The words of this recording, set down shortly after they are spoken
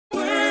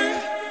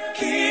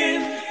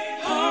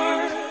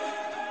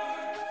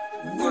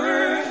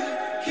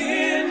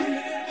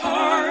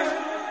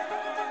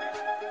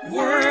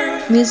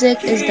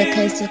Music is the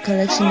chaotic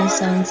collection of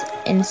sounds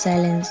in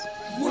silence.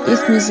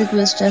 If music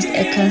was just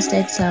a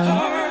constant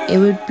sound, it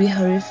would be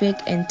horrific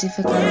and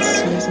difficult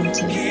to listen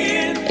to.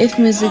 If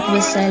music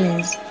was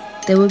silence,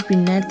 there would be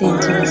nothing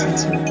to listen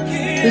to.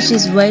 Which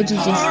is why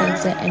DJ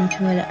Selector and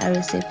Pamela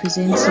Arase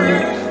present to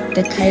you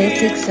the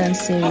Chaotic Sound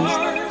series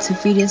to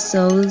feed your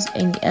souls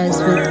and ears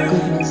with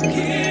good music.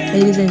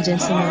 Ladies and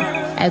gentlemen,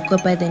 I go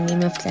by the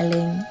name of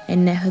Tlaleng,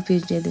 and I hope you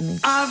enjoy the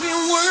mix. I've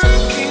been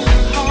working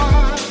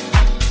hard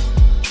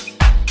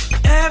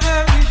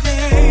every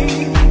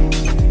day,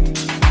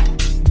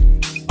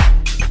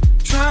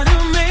 trying to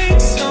make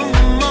some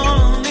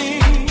money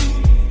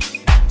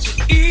to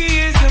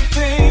ease the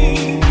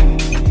pain.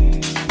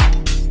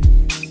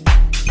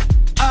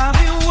 I've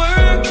been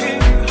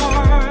working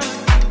hard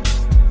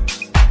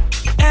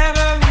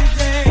every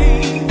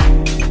day,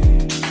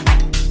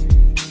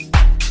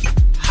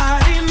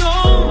 hiding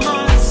all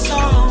my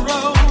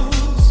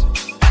sorrows,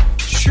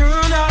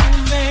 sure not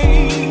in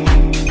vain.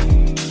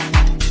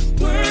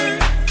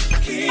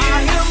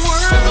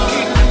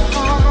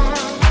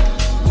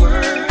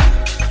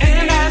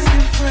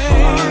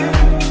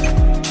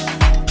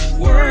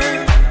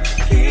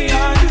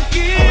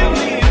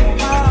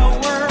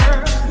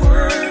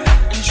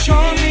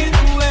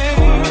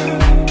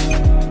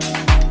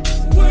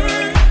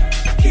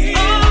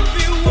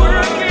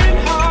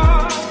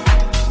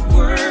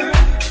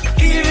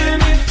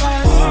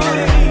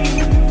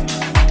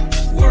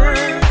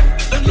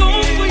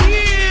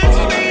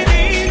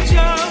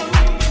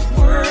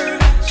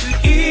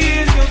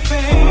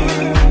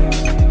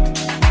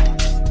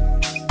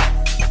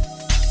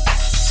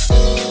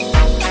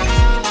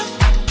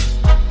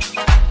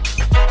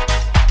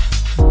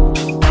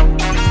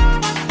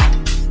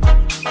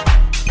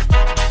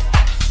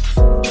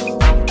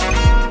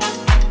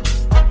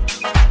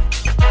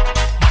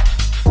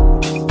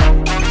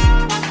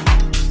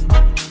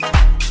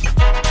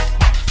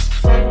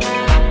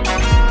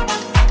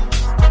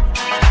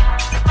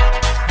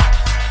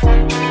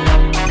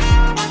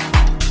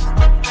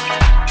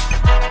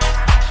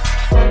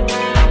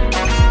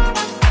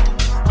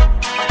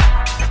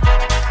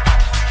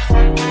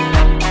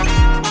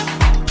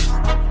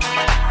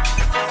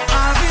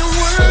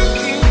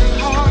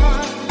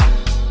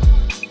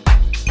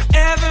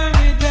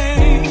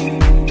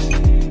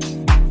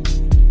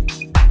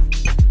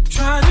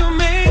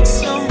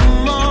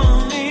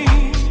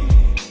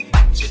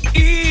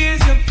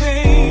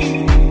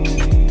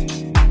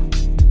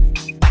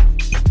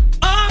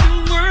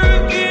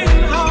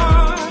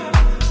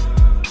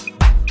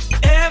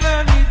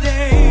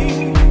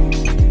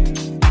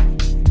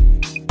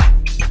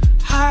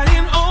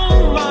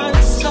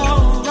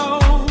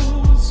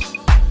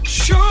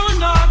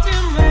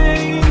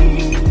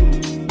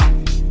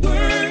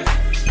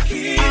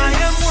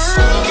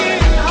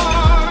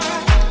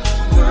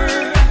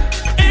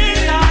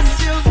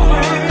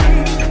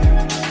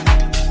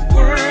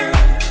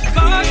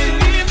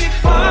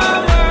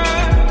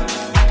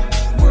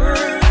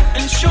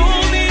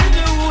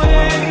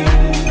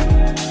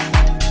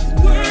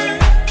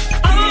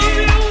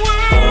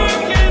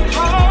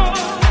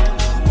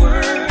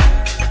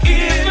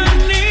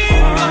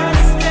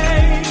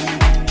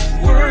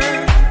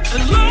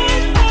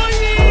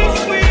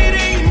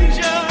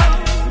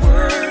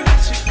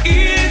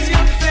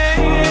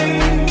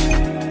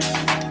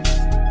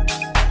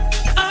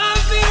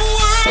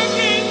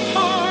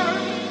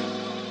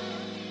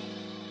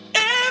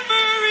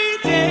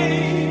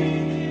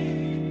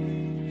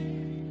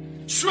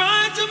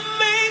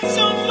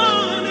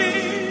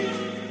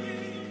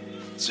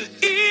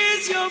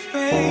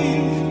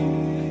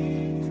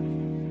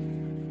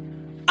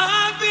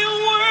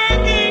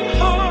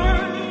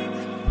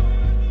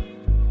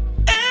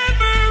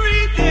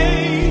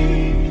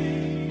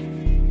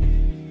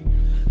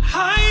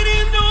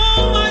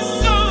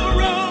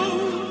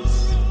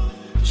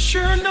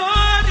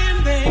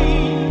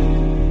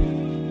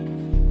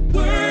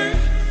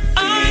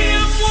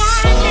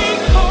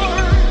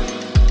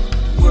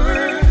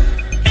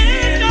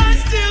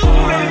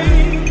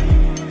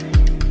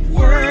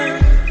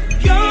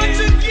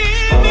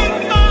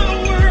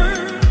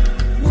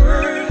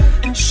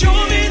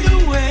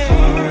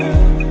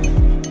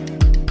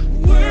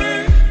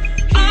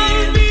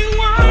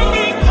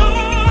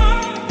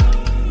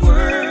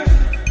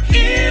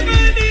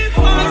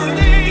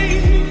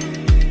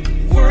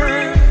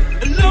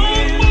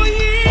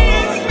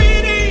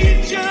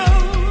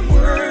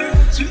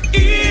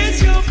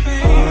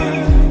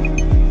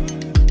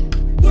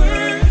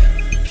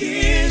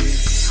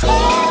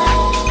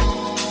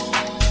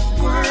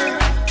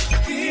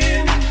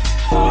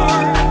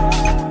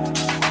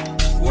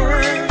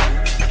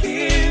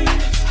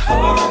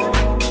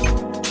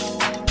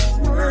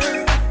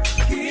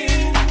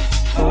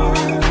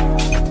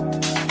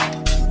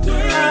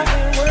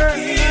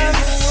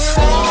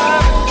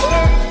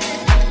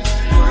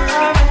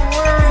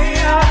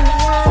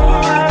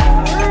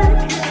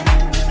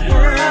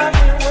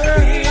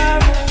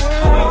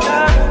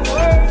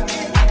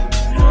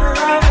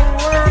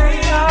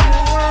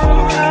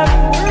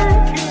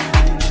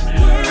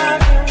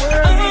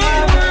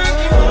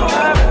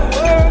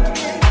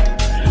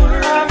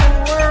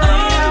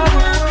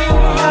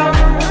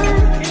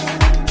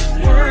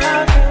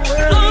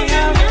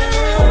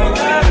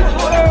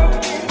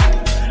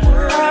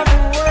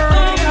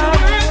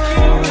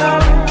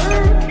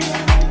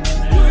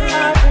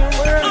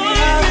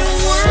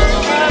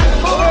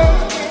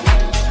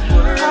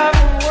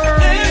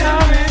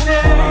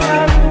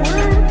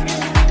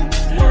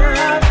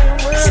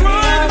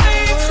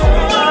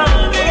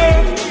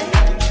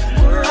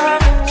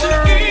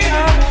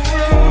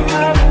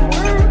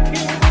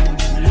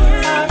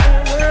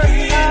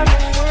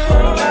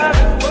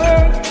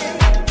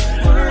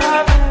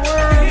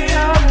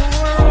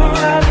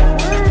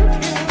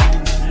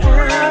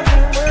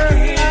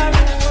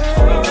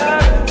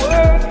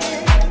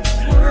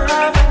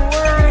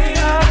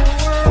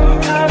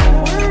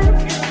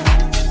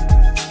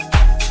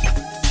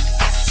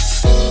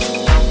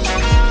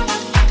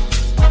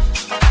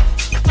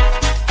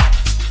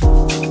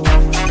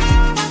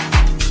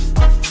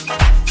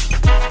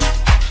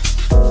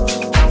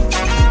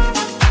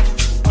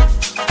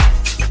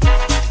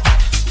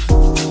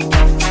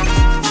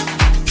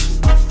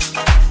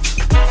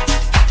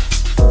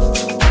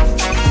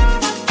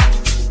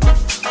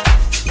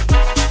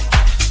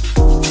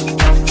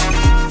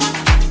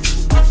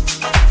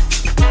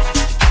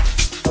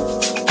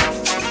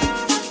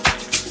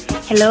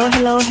 Hello,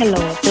 hello, hello.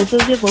 This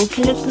is your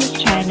vocalist, Miss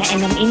China,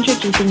 and I'm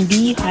introducing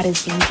the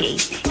hottest DJ,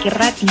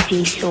 Kira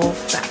DJ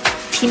Shofa,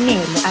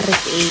 Pinelo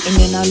RSA, and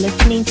you're now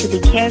listening to the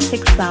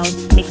Chaotic Sounds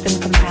mixed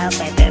and compiled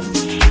by them.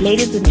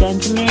 Ladies and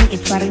gentlemen,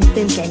 it's Warren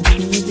Simple, and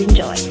please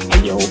enjoy.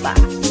 Ayoba,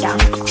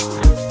 Danko.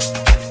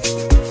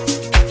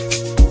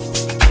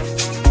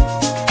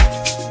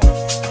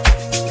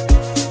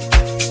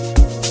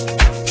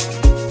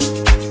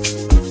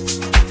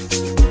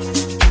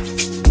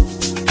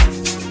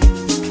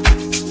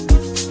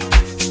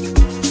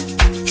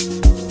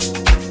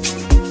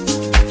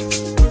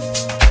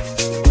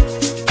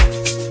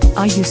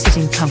 Are you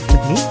sitting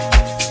comfortably?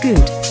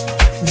 Good.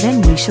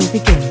 Then we shall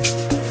begin.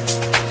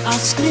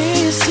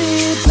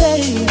 Asisi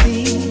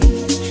baby,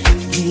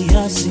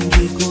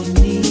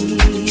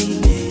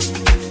 ngiyasingikonile.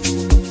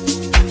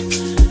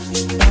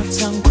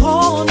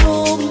 Bathangikhono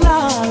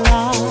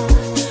ukulala,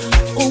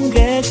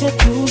 ungekho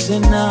eduze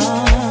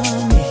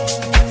nami.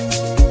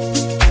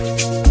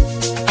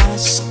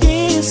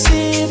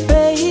 Asisi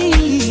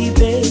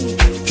baby,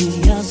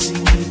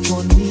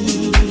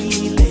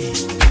 ngiyasingikonile.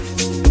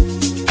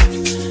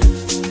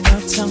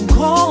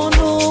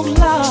 Bathangikhono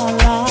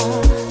ukulala,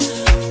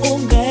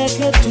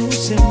 ungekho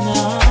eduze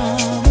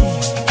nami.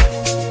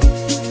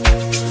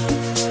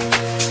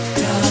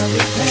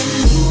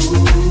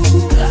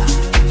 Ngiyaphenduka,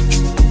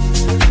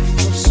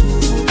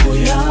 ubusuku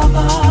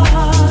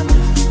buyabanda.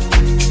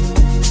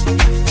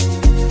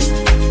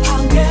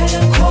 Angeke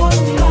ngikhone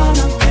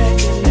ukulala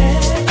ngibhekele,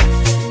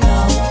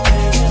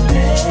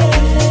 nawubhekele.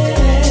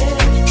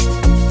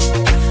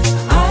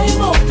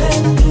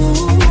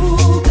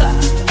 Ayibophenduka,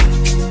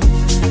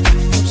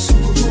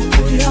 ubusuku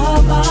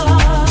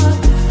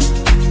buyabanda.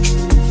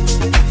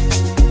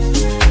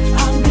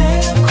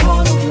 Angeke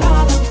ngikhone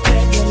ukulala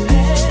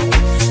ngibhekele,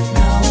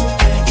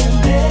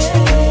 nawubhekele.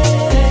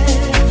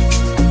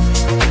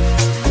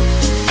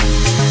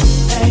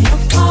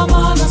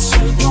 Eyokuxabana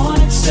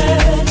siyibona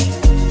ekuseni,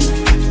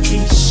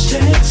 ishe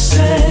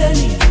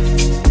ekuseni.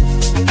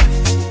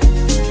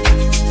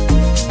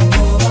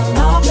 Ngoba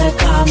lapha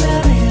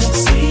ekamereni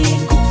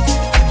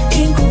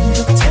inkundla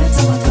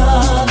yokuthetha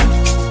amagama.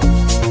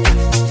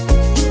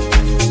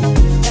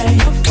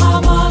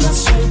 Eyokuxabana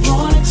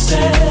siyibona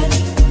ekuseni,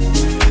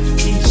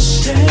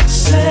 ishe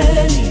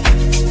ekuseni.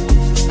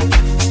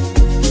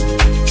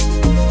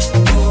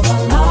 Ngoba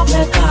lapha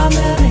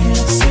ekamereni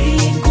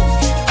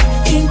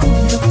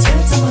inkundla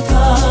yokuthetha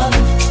amagama.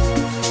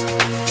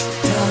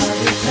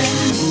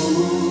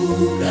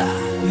 Phenduka,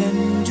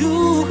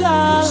 phenduka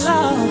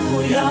lapho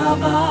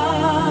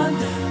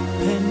uyabanda.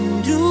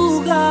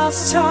 Phenduka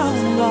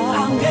sithamba,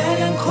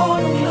 angeke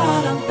ngikhone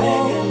ukulala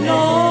ngibhekele,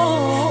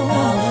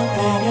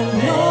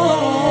 nawubhekele.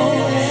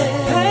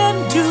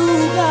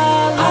 Phenduka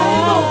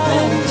lapho,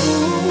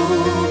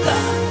 phenduka,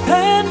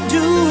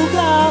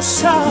 phenduka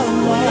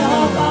sithamba,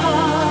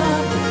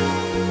 uyabanda.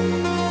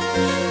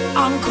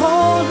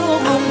 Angikhone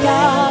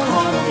ukulala,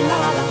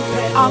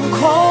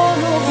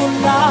 angikhone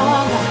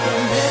ukulala.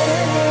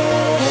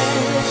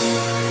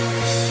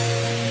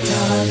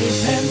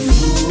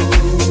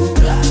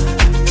 Phenduka,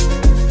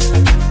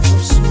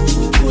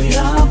 ubusuku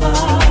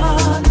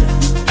buyabanda.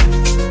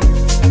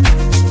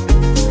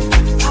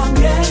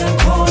 Angeke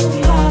ngikhone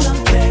ukulala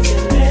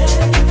ngibhekele,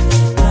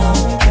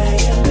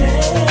 nawubhekele.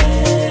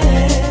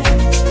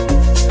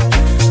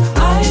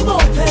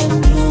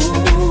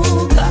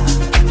 Ayibophenduka,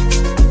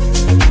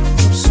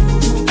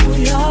 ubusuku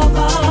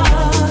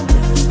buyabanda.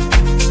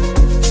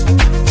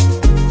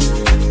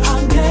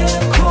 Angeke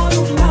ngikhone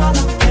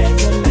ukulala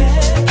ngibhekele,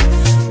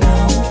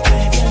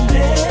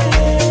 nawubhekele.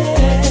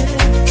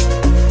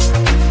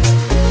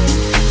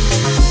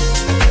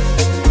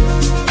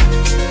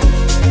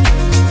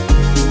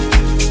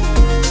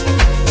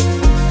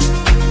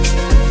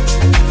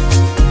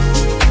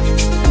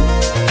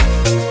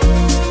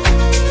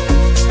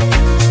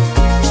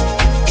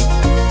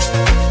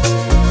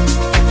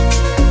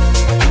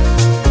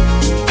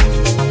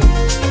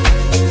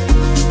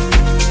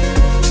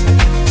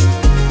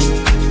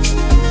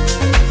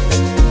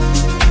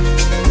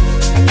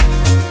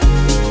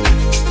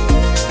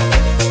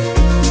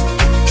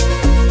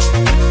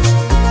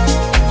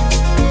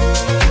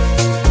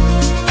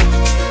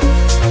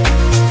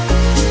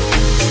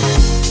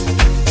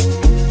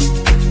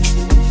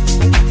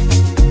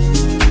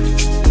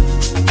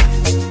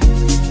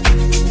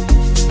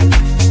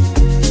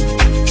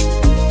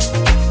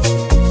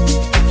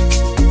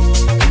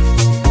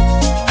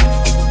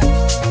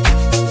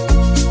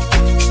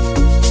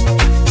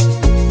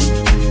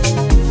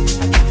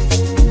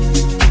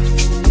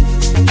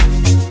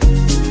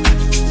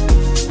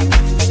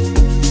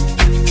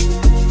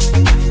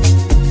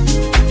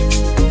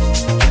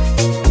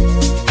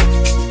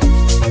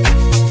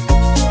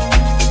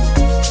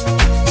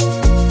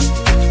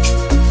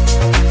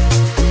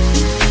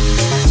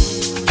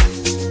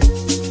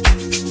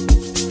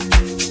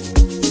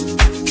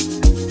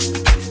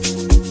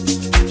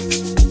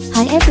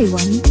 Hi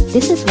everyone,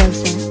 this is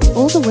Rosa,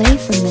 all the way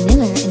from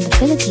Manila in the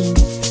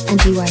Philippines, and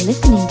you are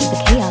listening to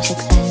the chaotic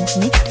sounds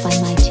mixed by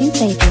my two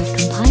favorite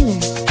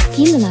compilers,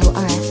 Pinelo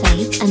RSA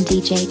and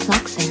DJ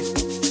Clockser.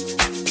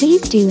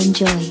 Please do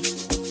enjoy.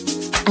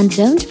 And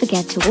don't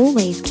forget to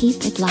always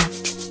keep it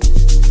locked.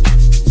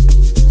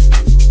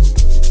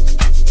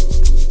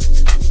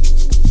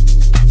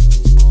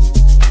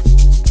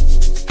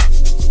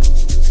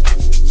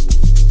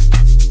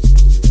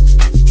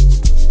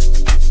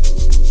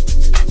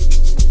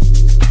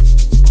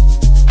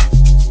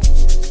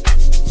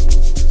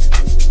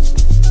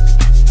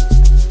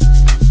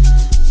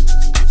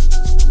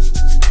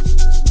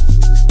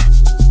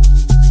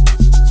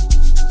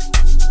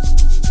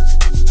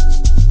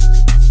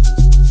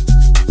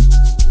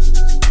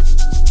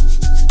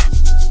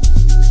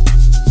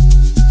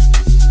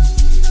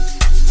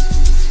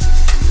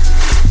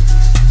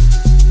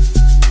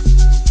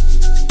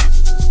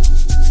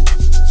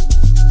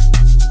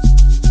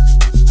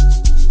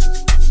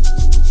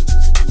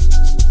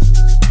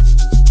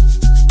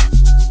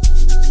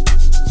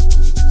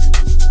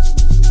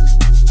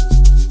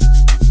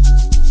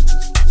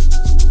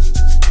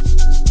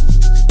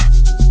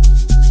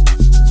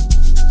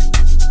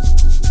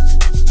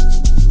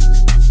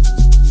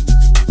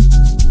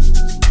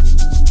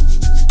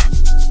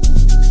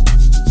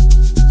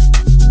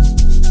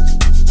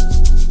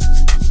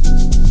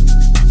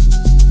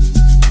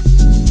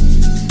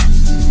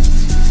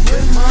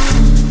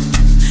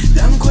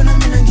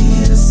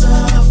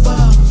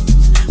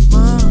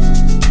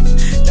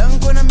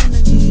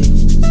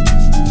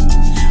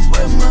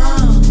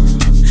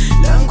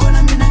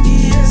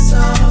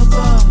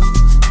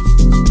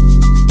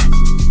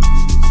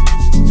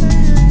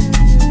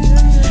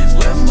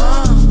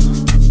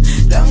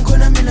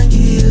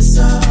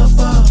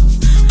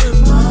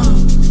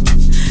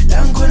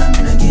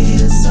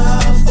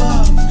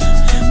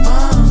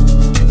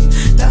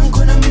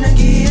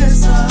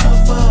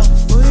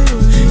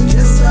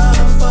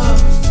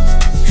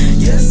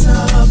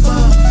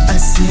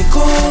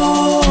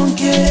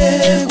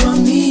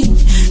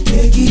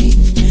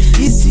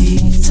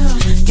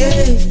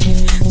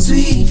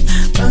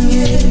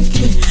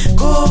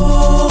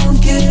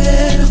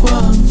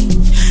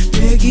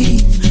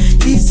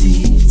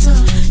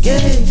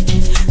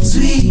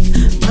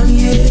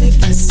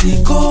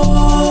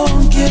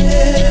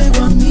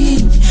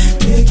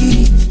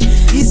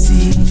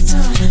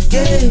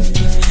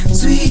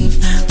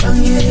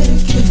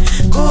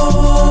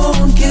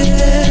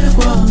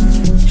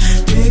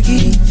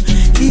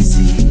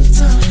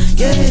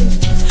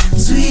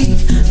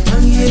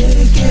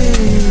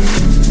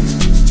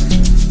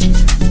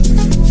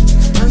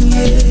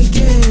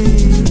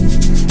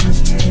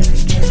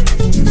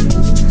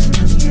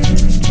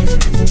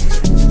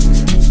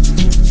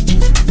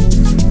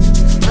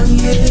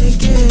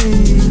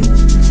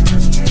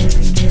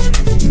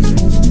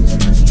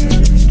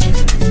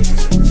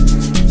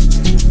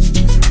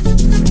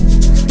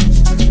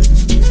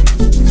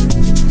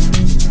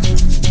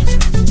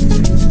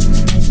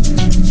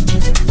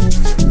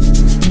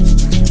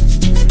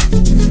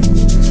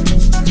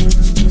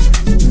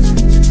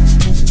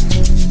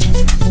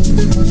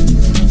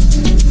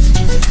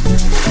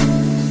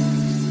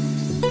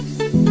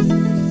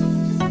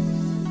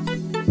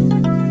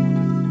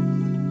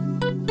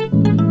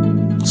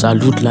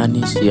 Salute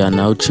Lanis, you are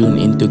now tuned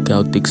into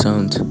Celtic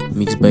Sounds,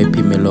 mixed by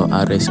Pimelo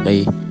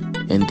RSA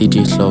and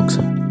DJ Slogs.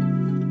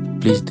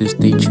 Please do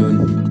stay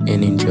tuned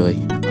and enjoy.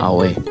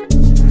 Away.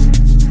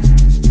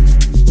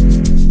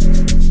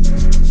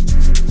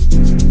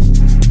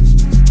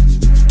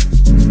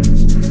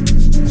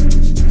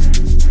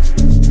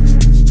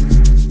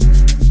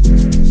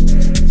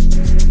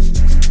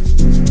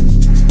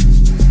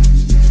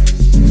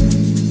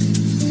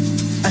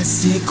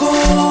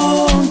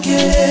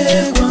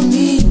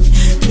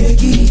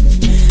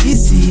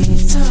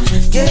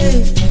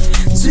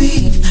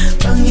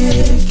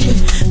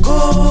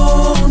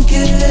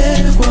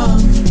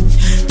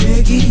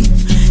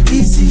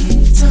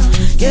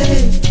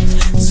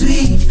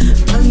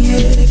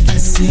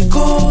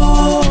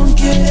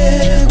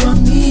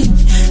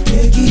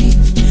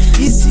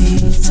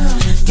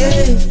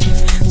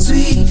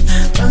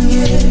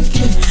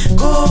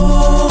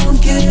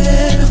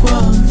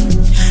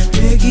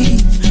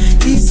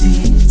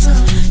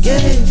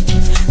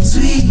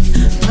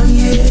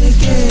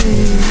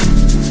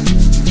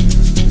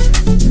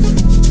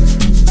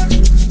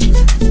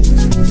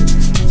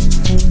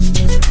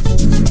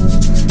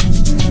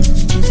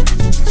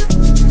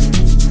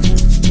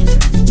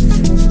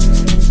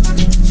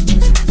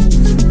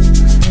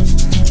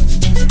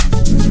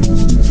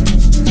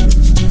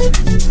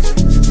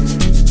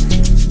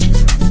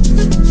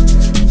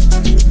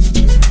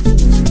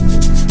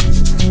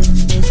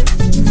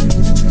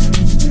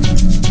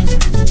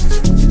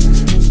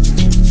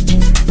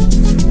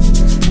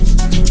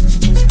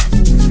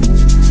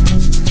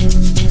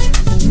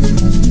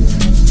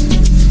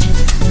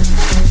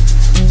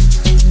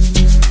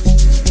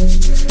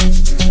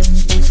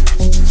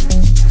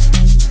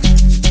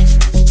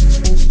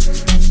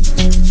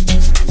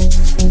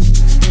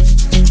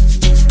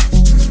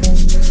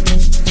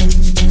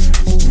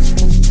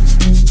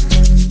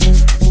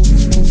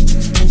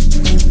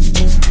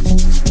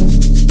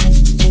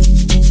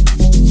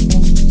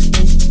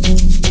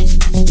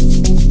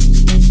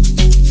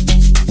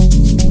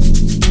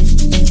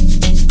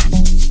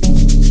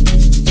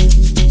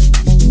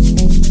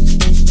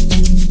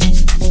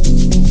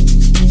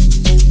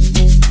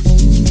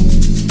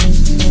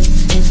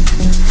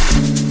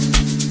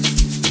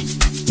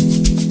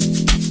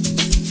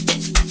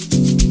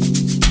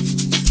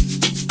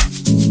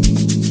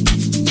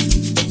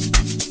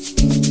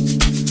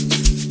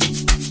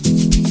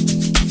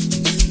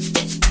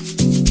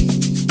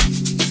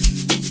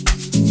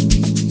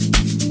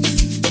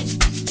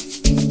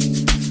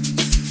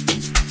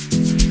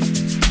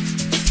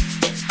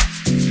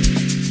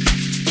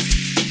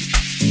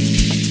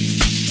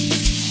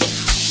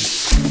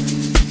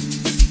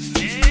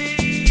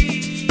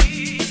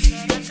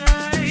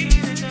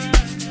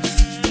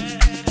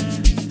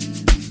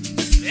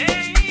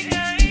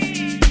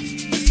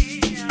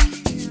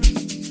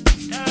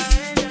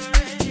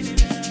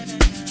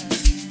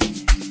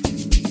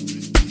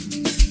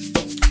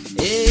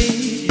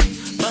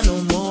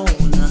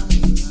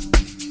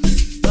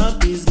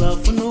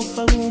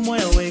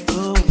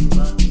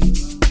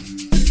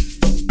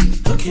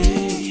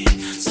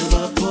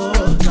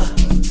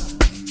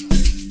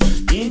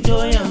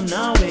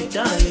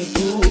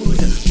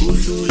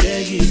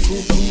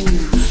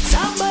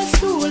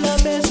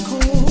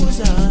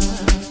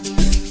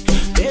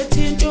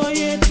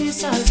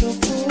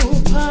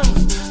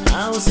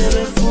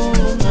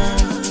 sebefunga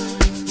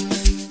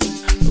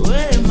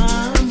we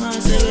mama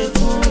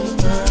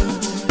sebefunga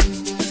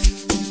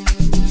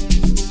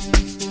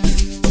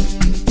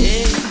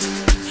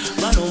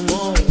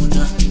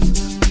banomona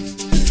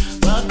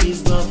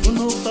babhizi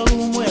bafuna ukufaka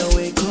umoya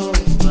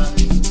wekhova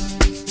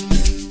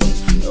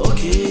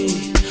okay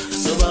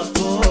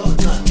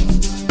sobaphoxa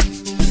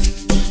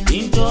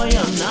into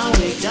yam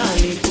nawe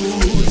dali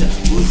kuda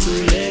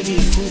kuhluleka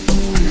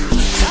ikhukhula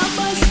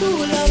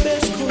abahlula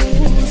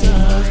besikhuza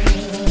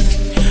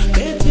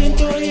bethi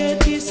into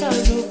yethu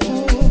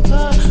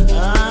isazokhupha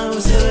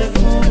awu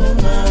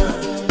sebefunga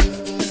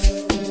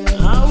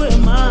awe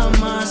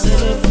mama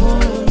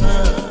sebefunga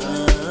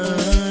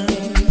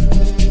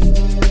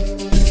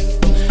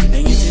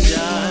engithi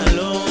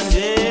njalo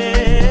nje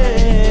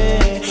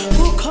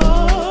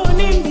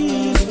kukhona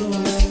imbizo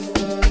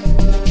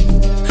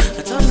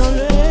athando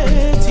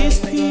lwethu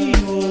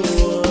isiphiwo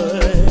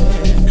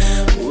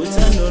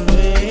uthando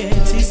lwethu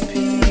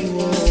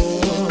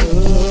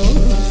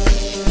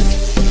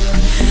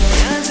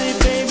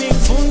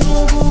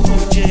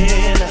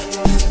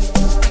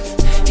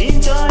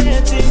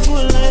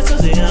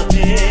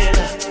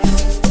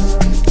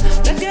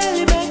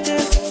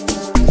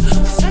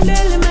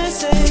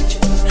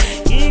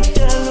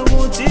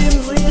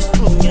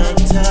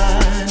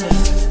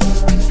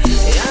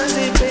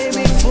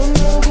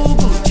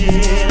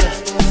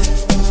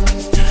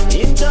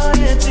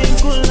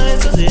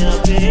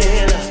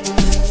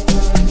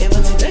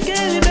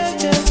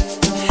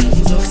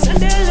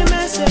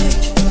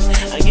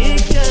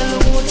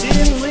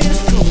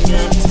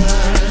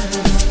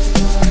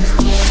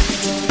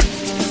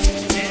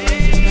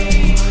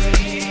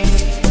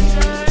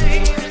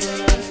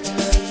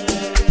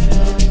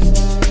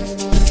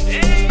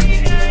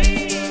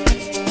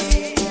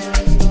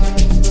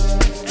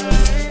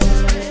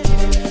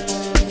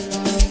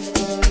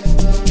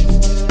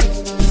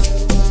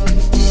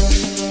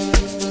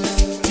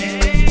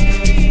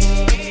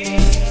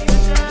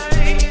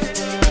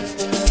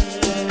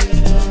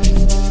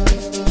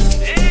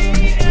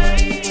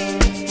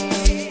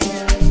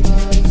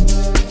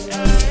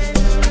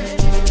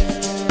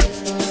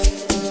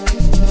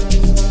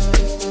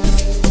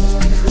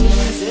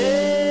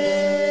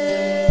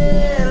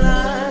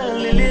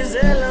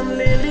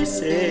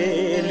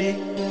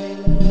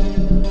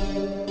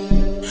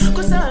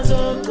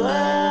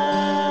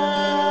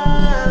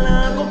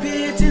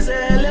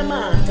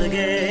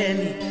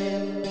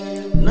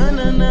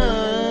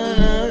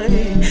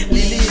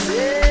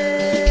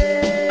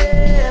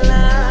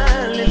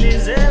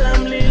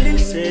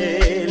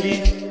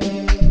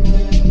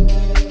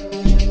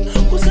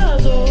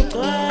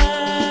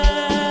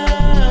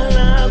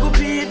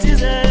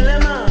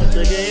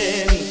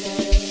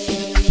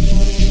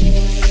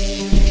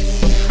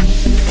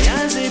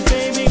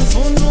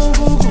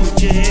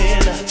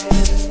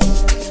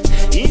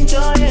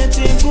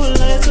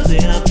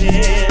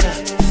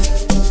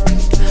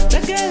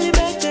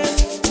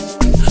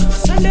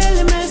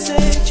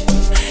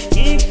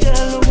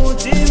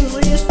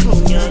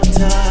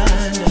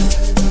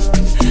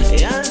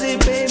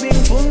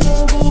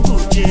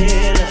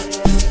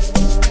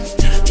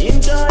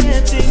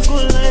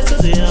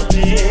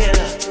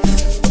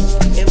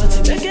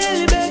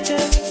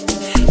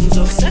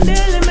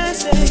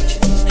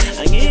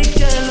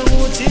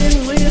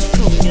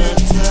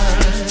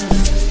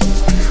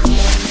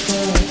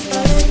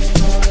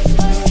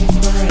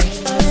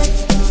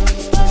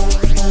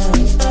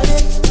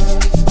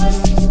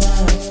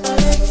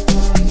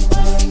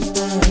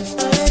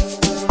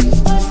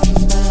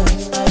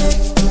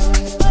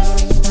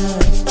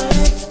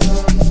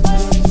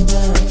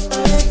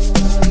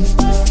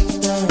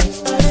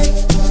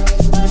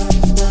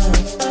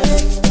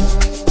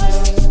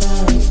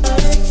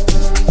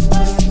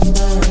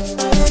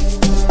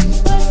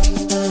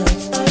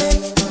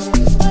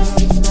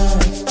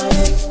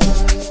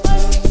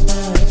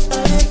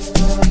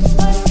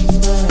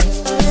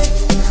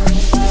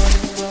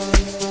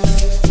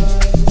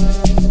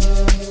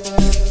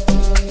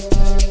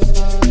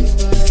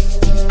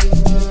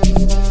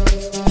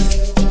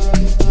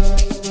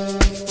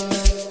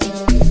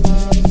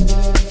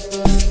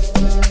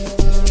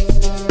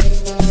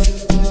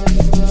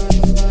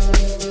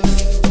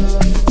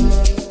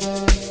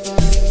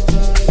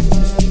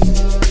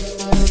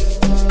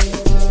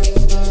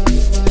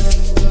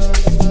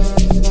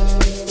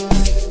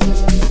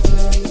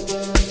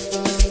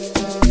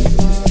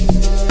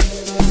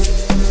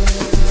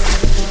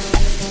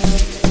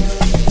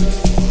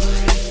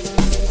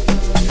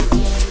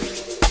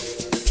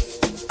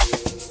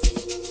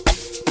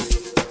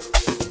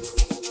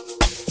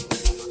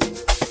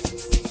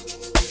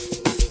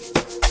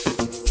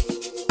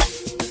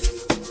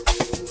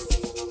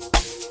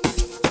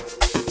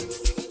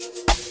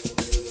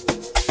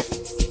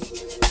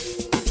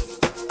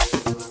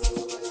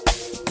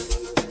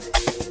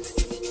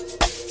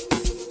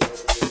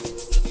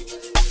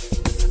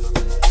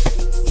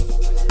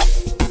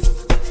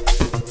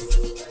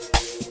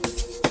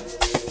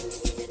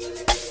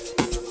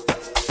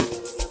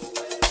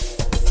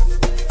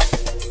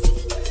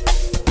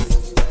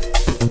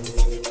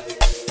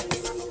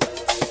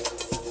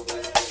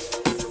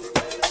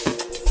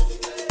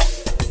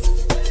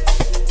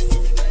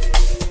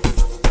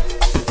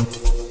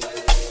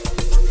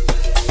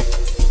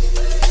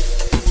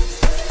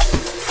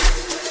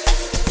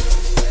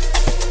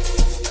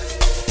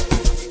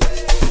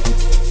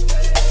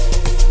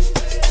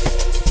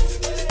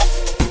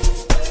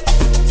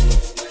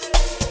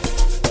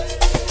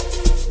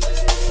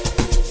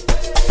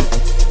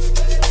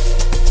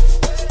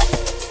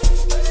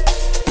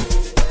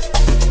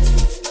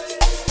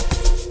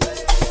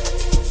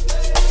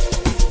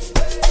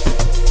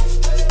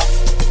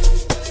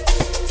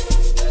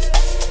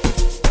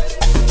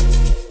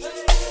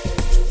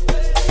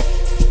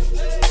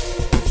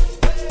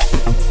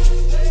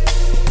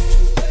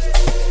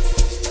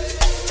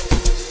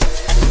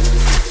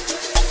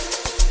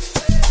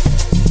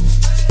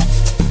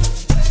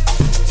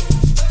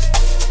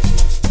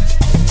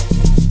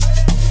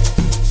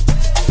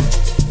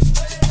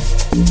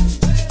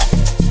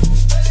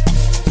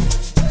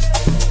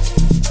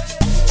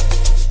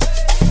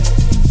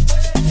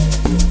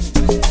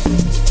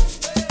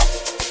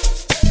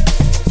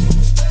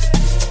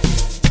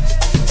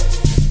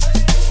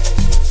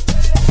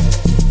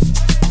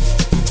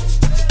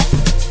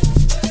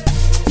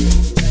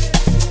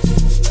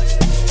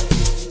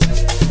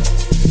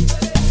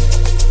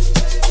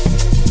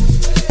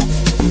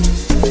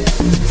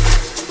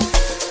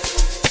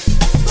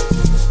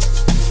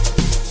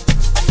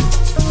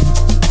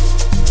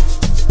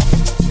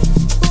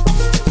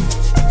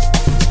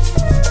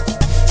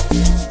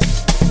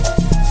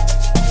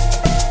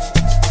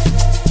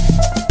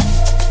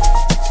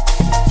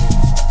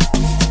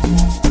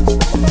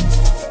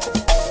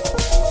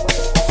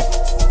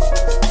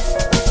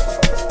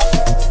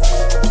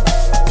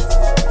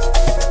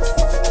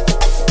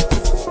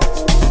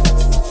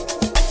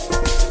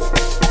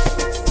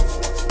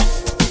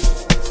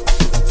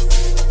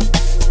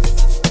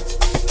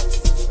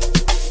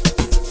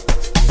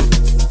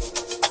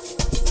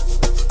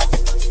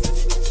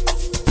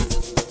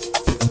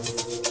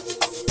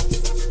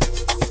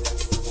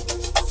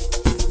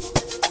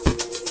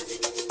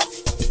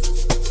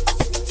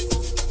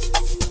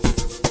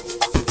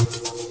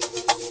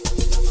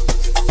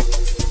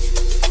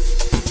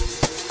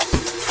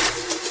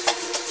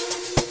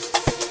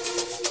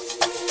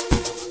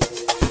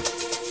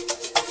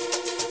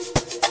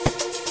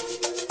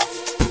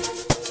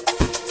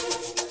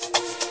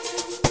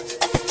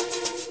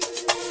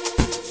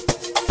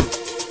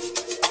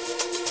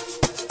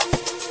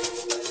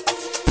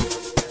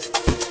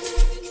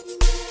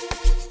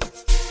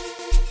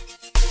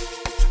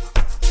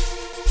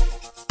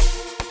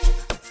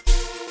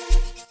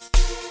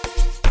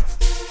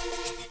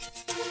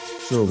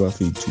So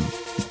bafethu,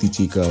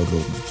 DJ Kyle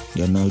Roma.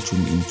 You are now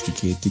tuned into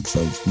Chaotic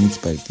Sounds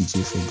mixed by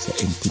DJ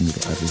Fencer and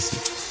Timiro Arisi.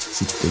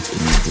 Sit back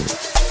and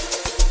enjoy.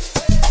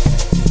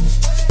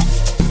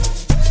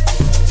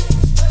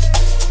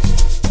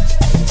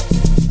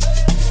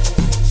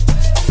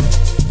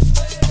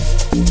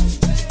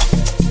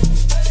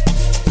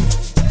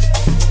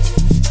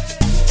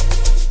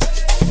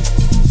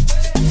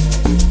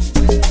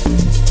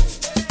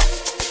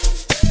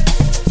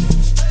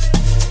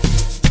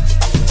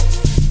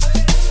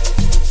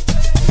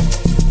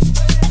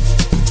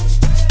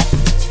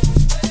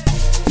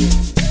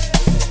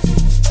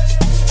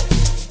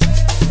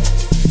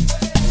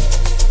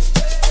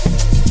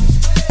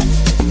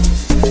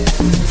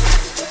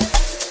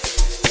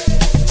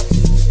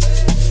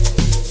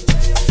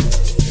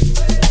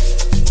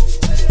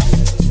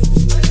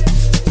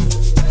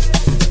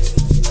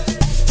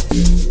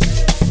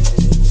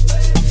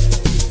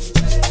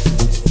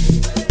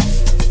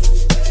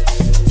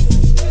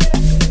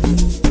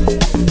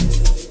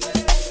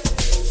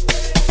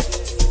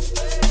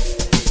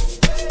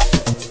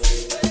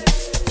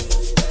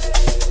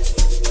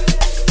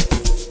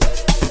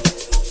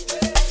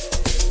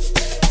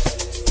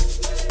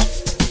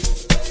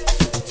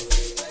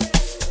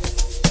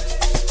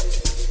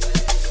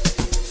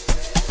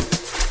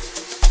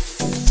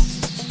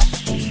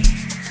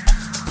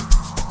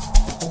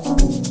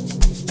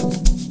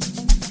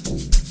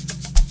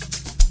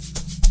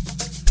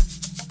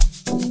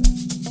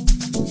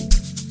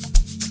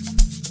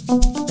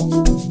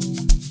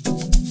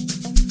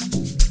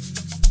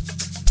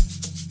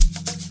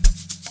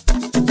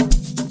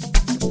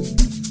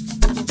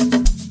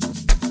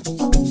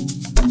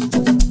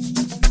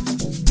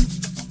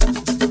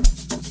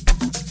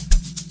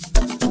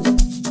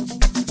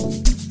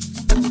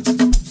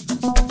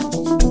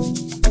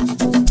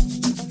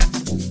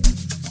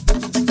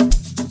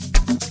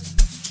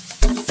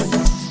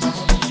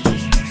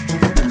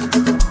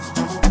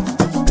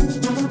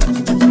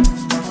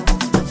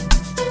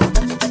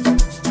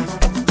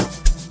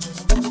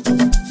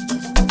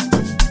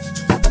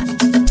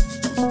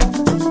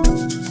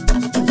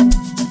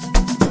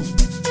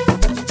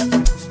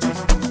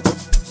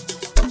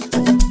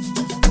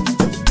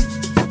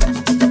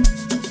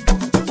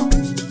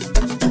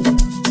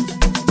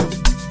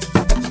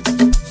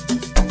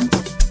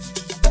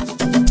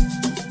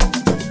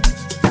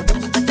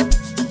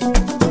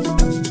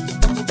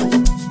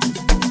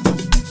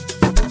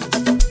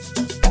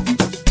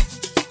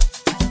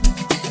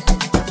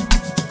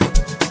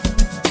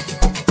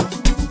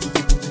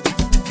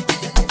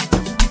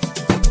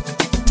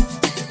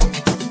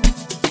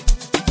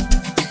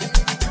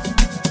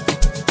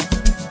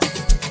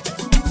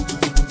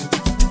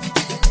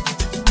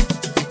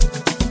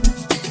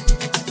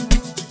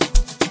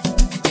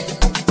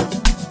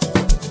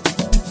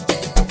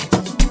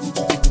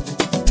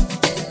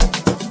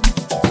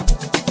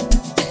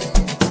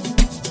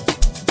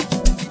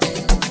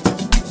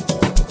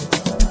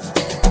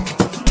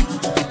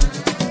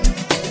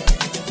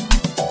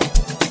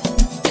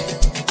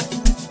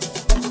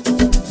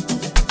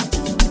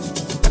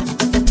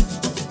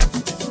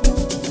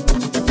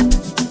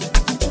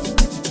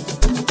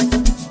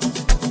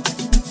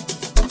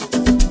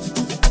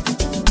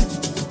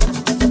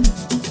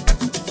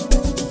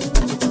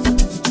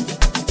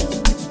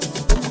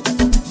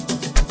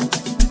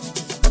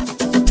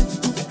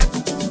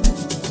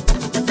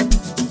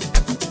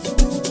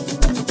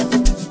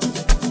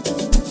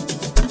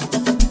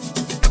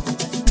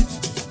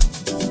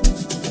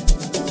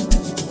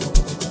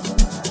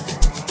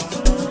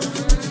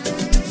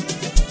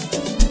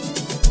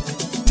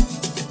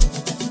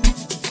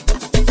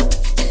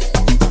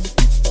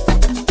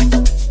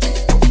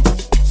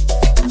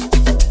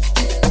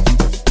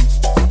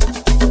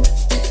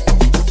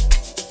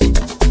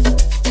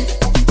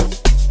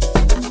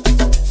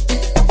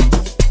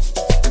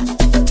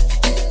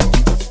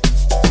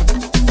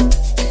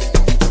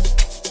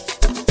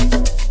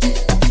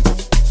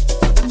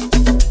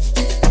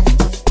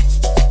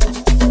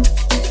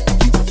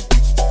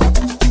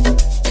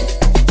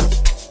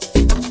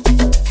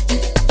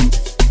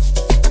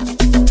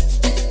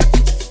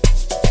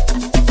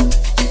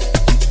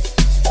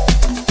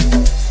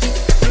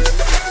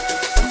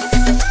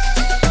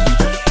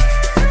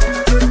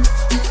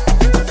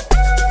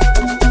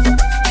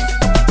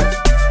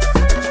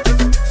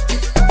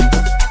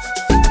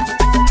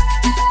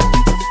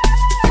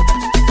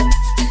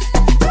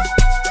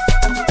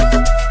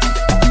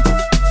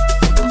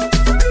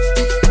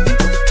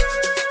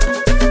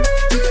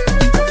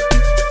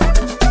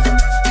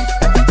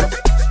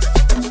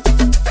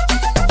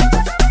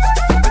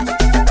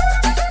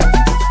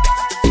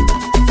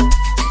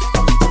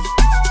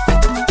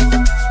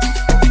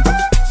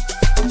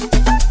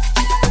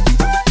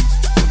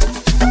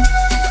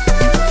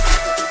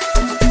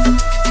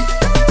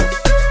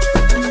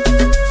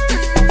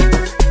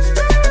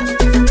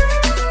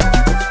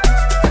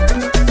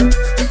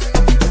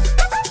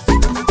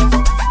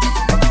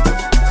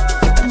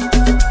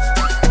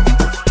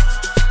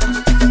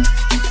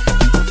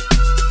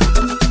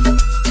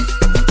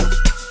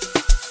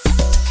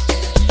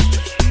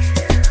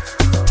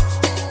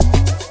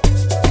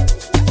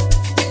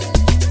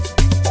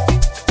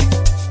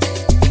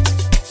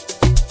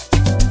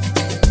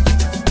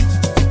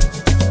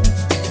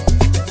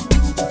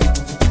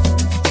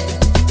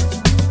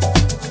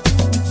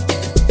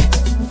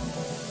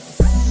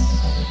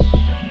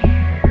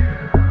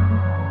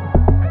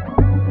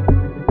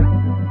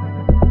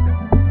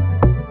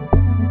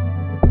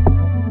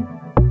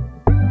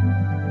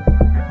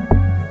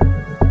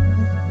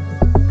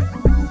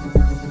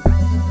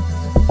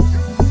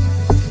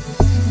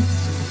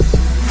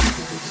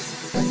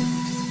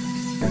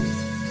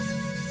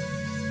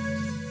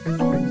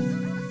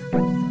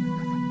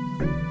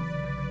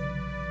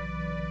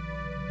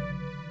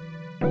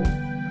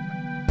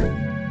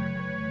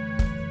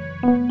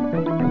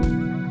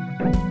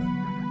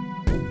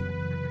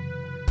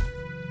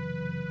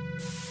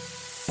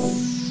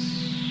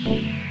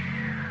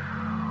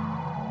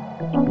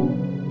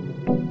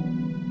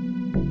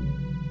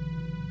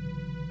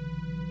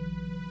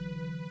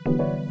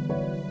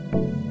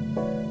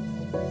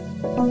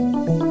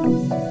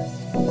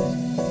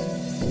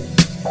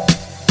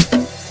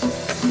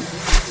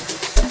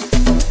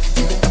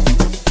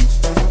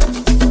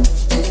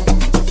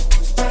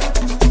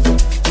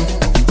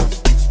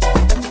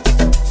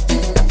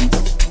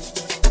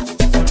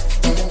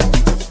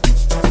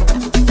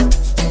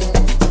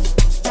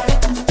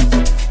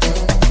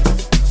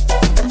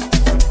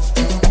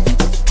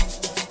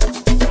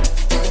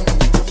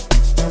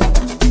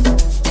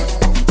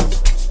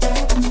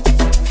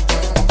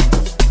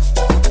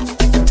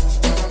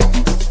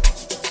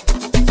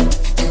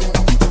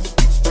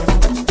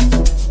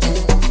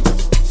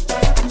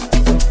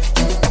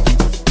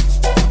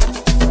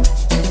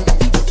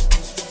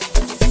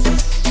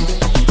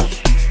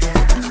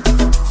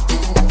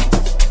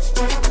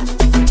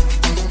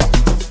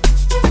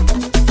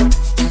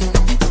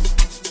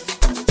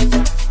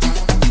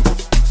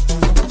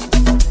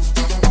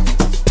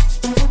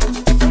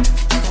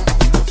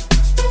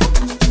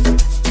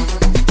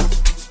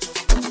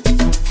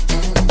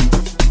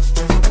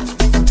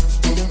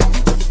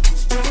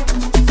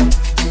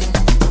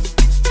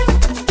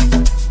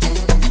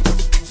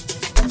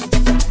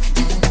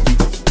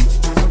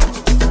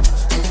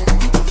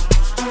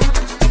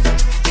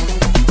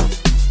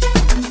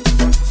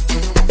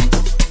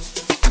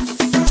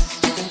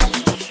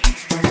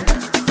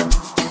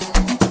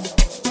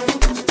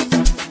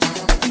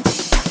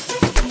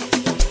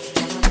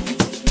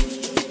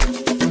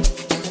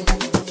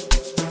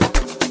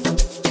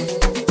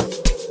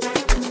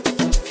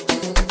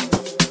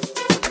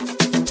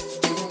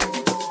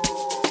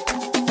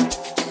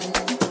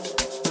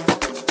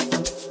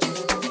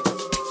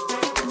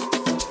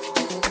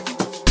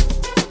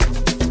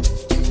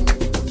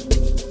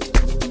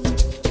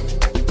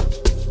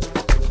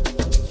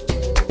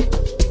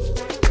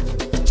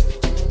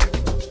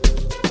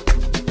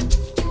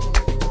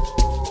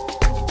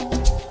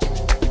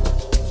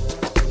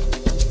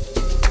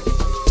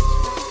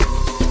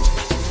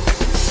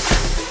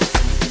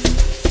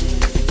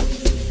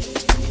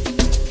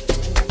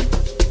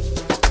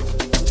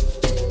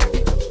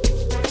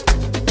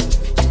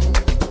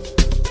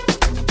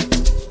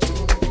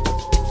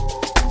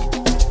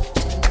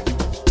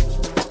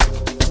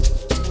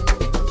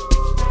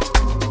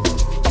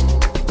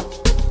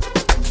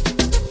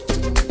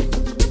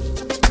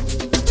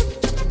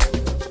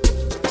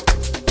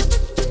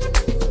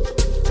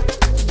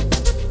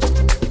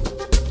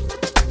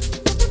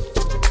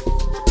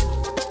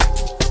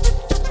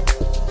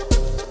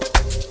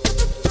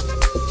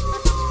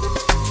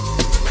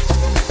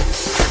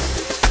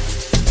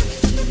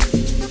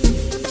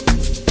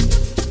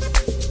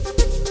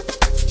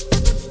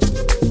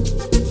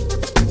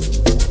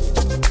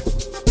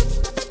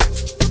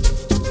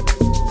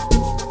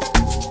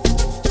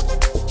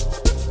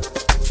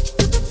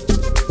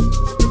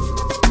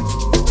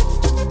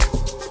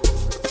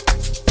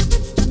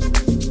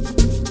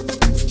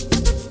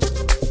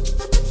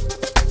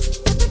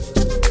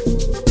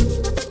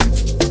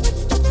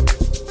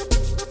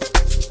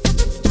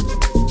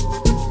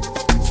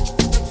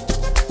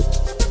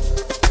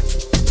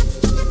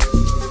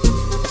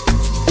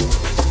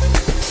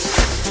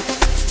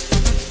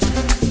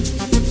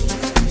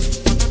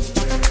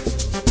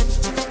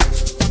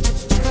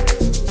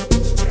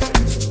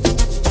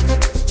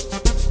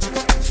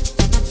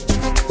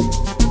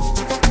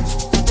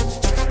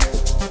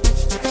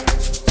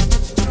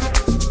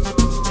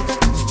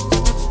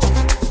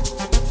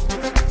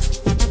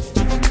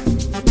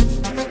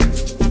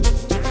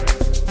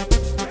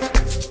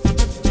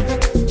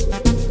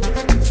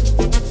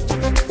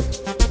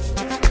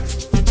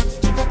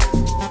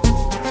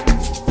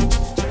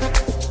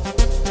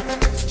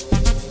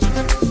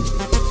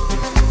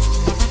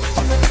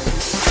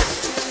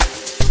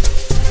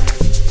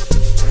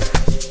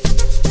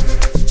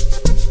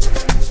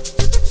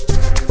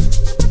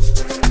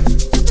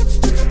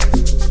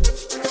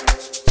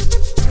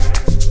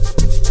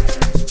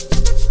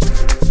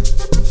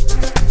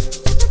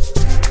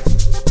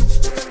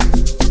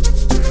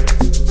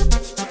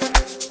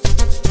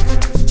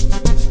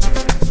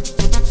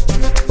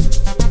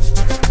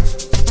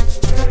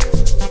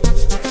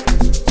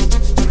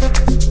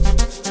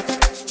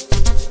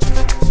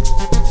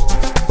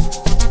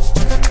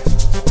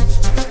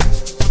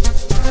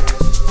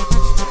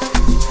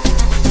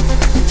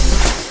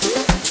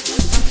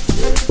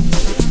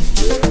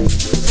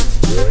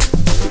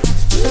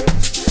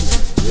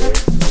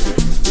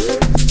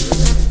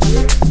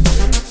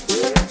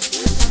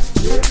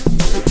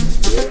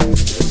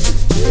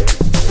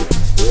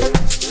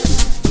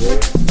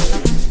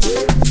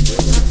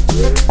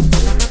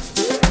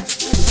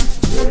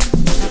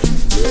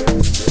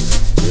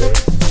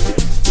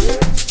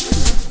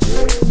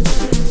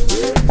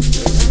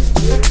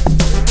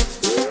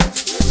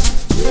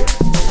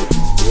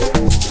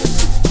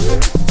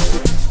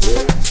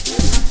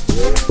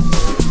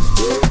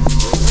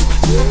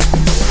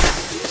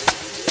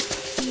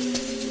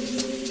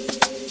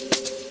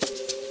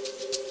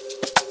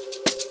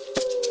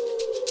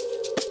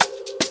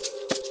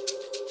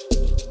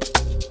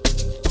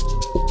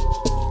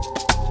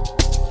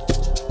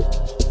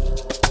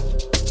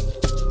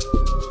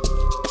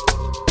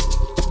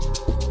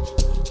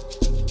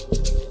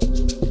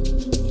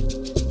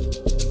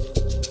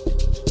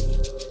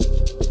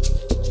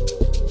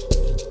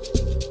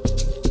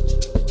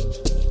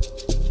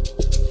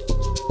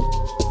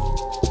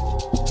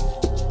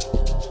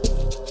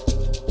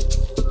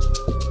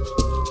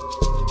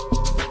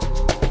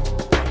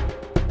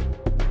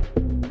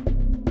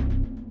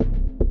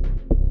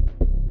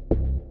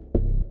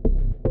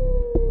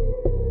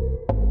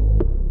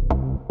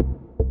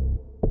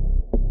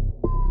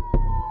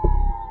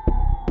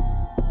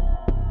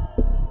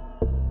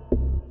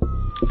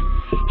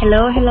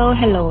 Hello, hello,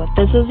 hello.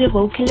 This is your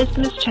vocalist,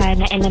 Miss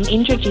China, and I'm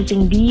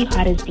introducing the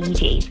hottest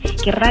DJs.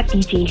 Kira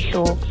DJ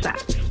Shoksa,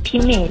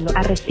 Pimelo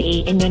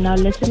RSA, and you're now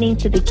listening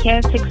to the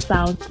Chaotic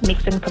Sounds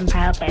mixed and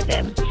compiled by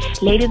them.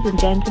 Ladies and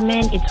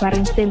gentlemen, it's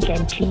Warren Simple,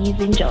 and please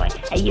enjoy.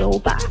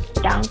 Ayoba,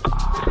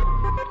 Danko.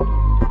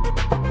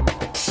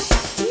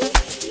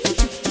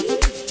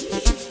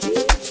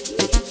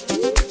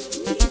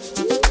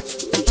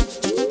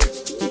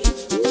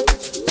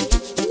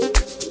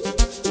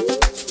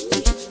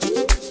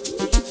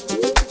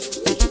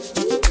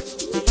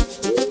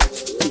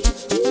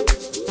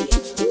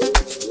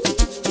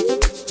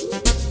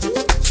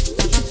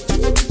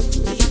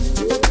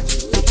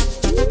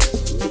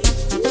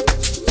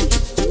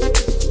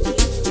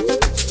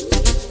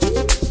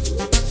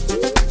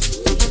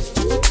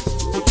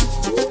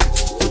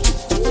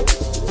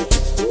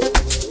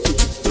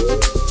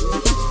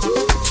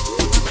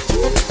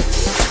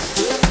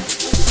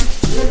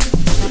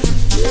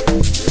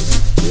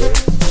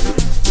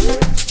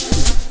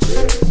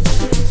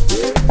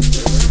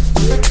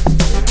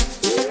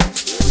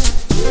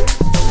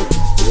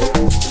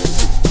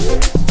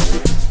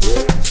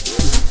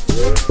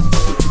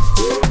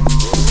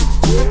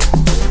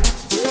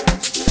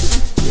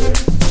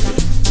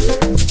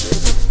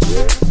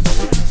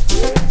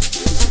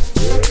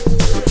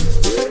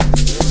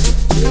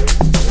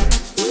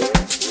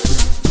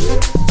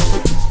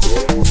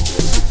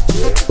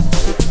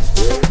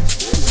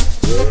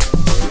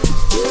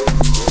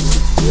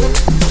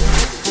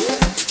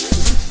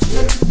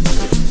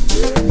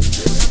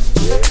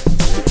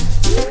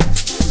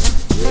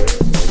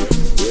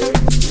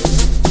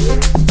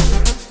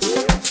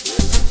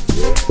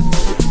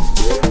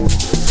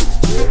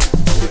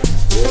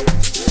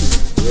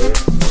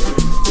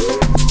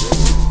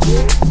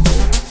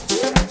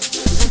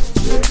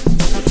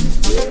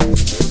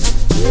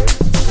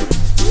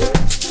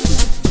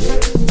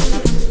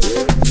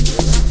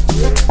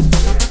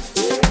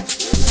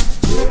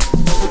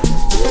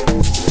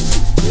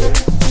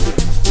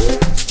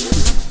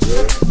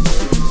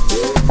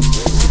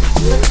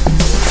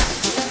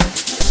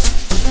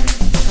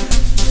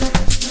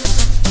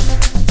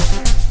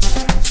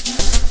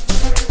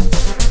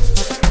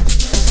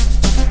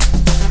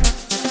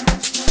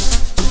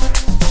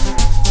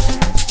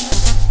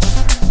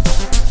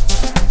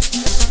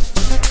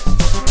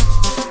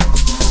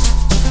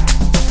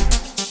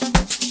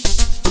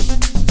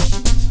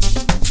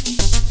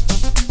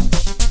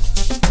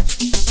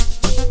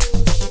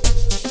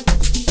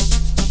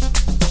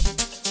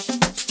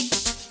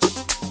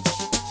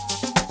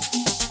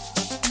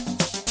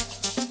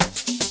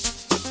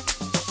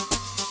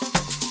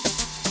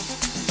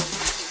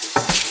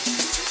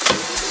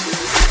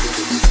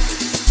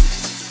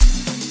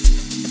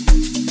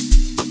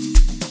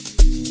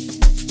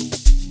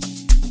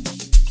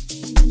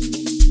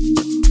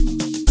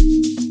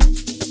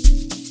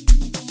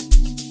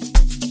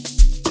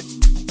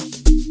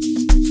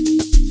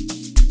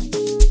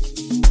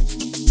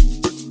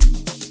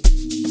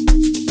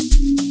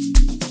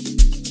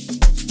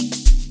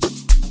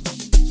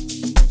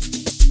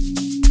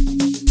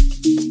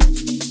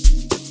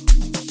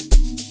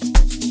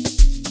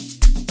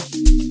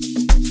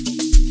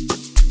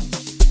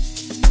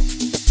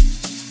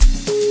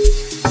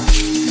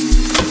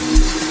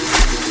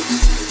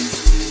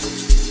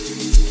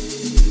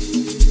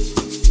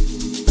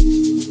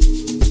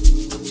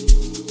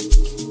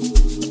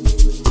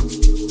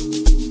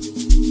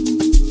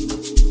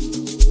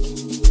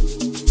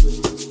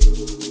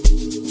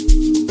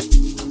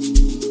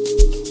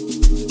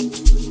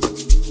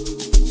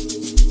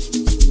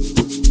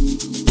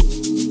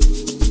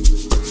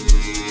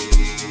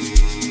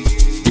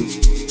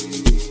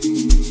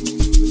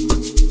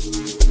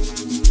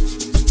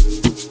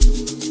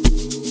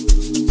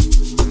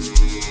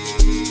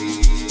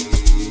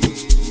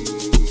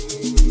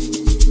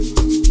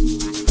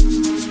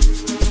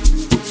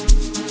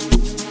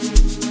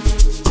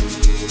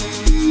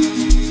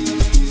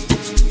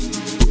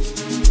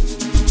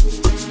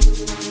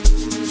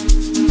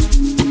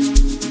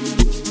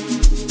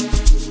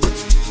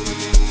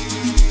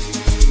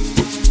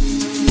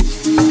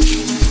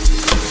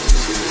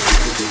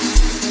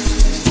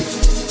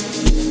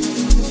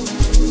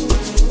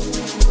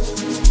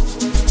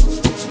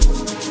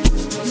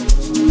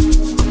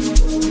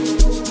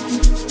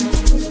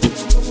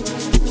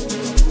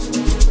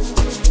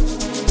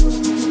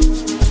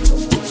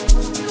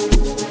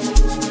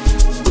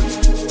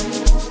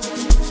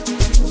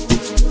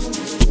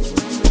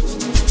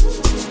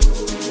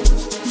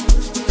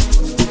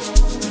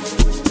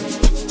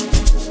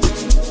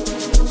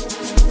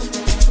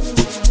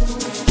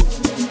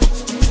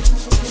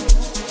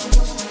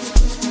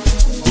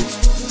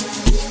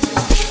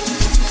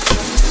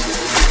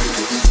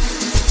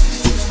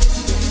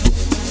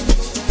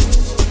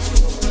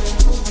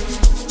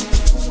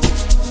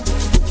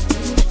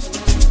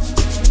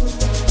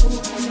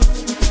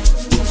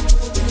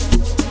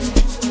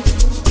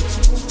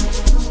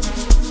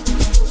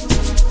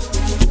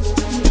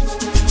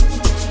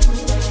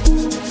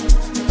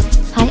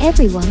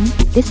 everyone,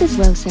 this is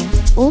Rosa,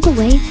 all the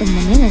way from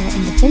Manila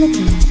in the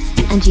Philippines,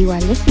 and you are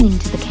listening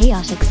to the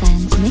chaotic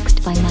sounds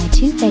mixed by my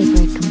two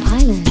favorite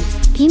compilers,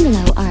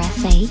 Pimelo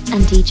RSA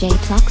and DJ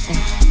Ploxer.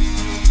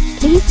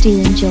 Please do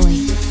enjoy.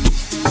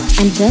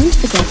 And don't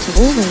forget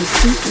to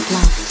always keep it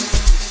locked.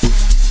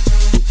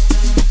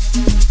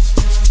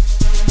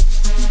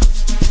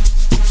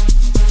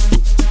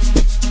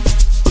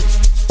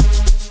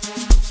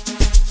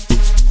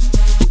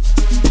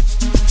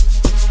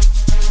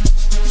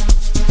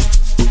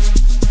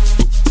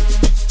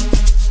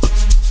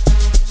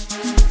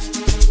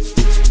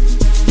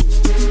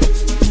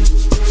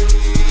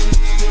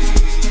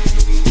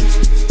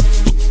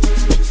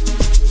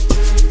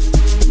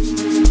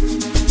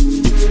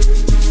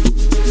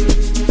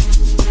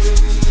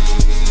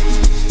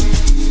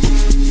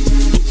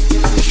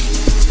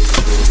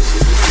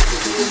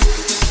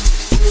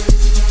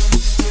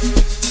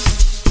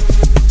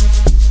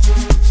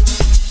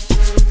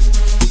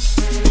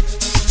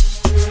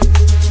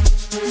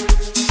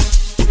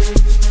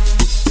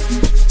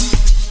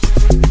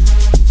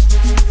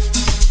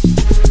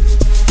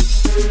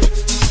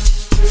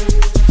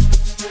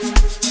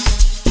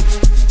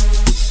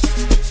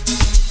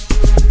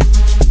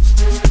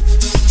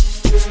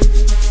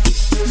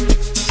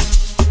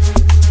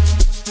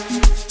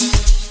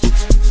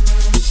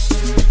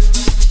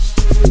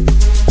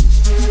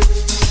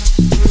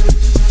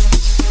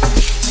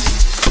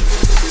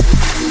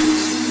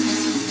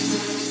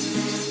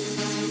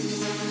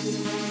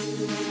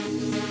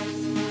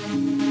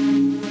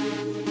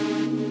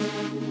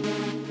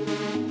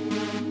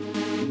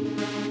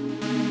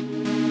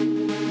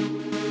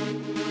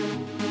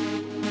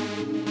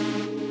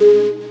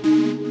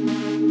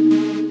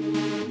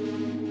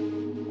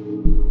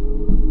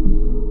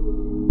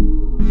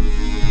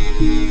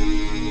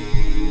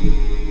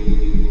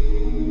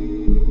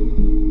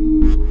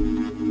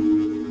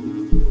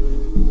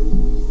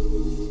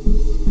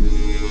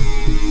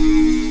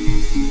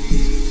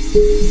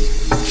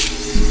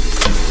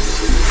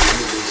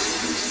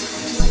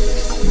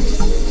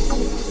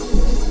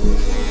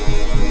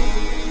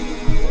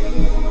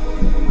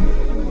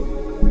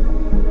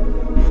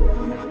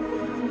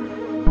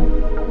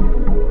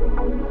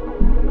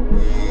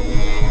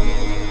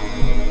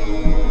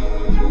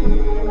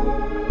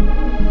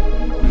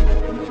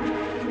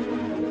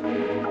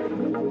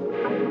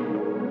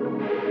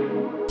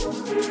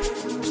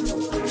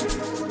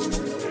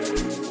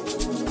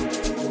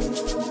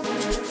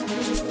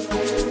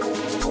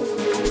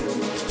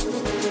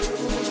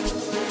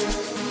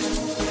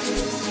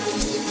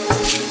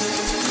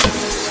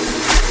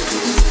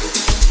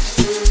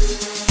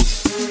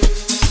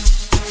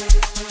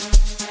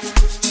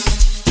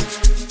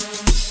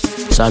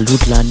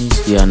 Salute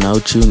Lanis, you are now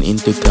tuned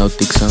into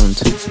Celtic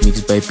Sounds,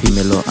 mixed by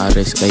Pimelo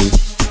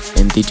RSA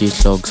and DJ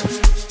Slogs.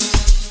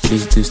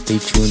 Please do stay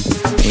tuned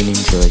and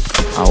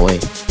enjoy. Away.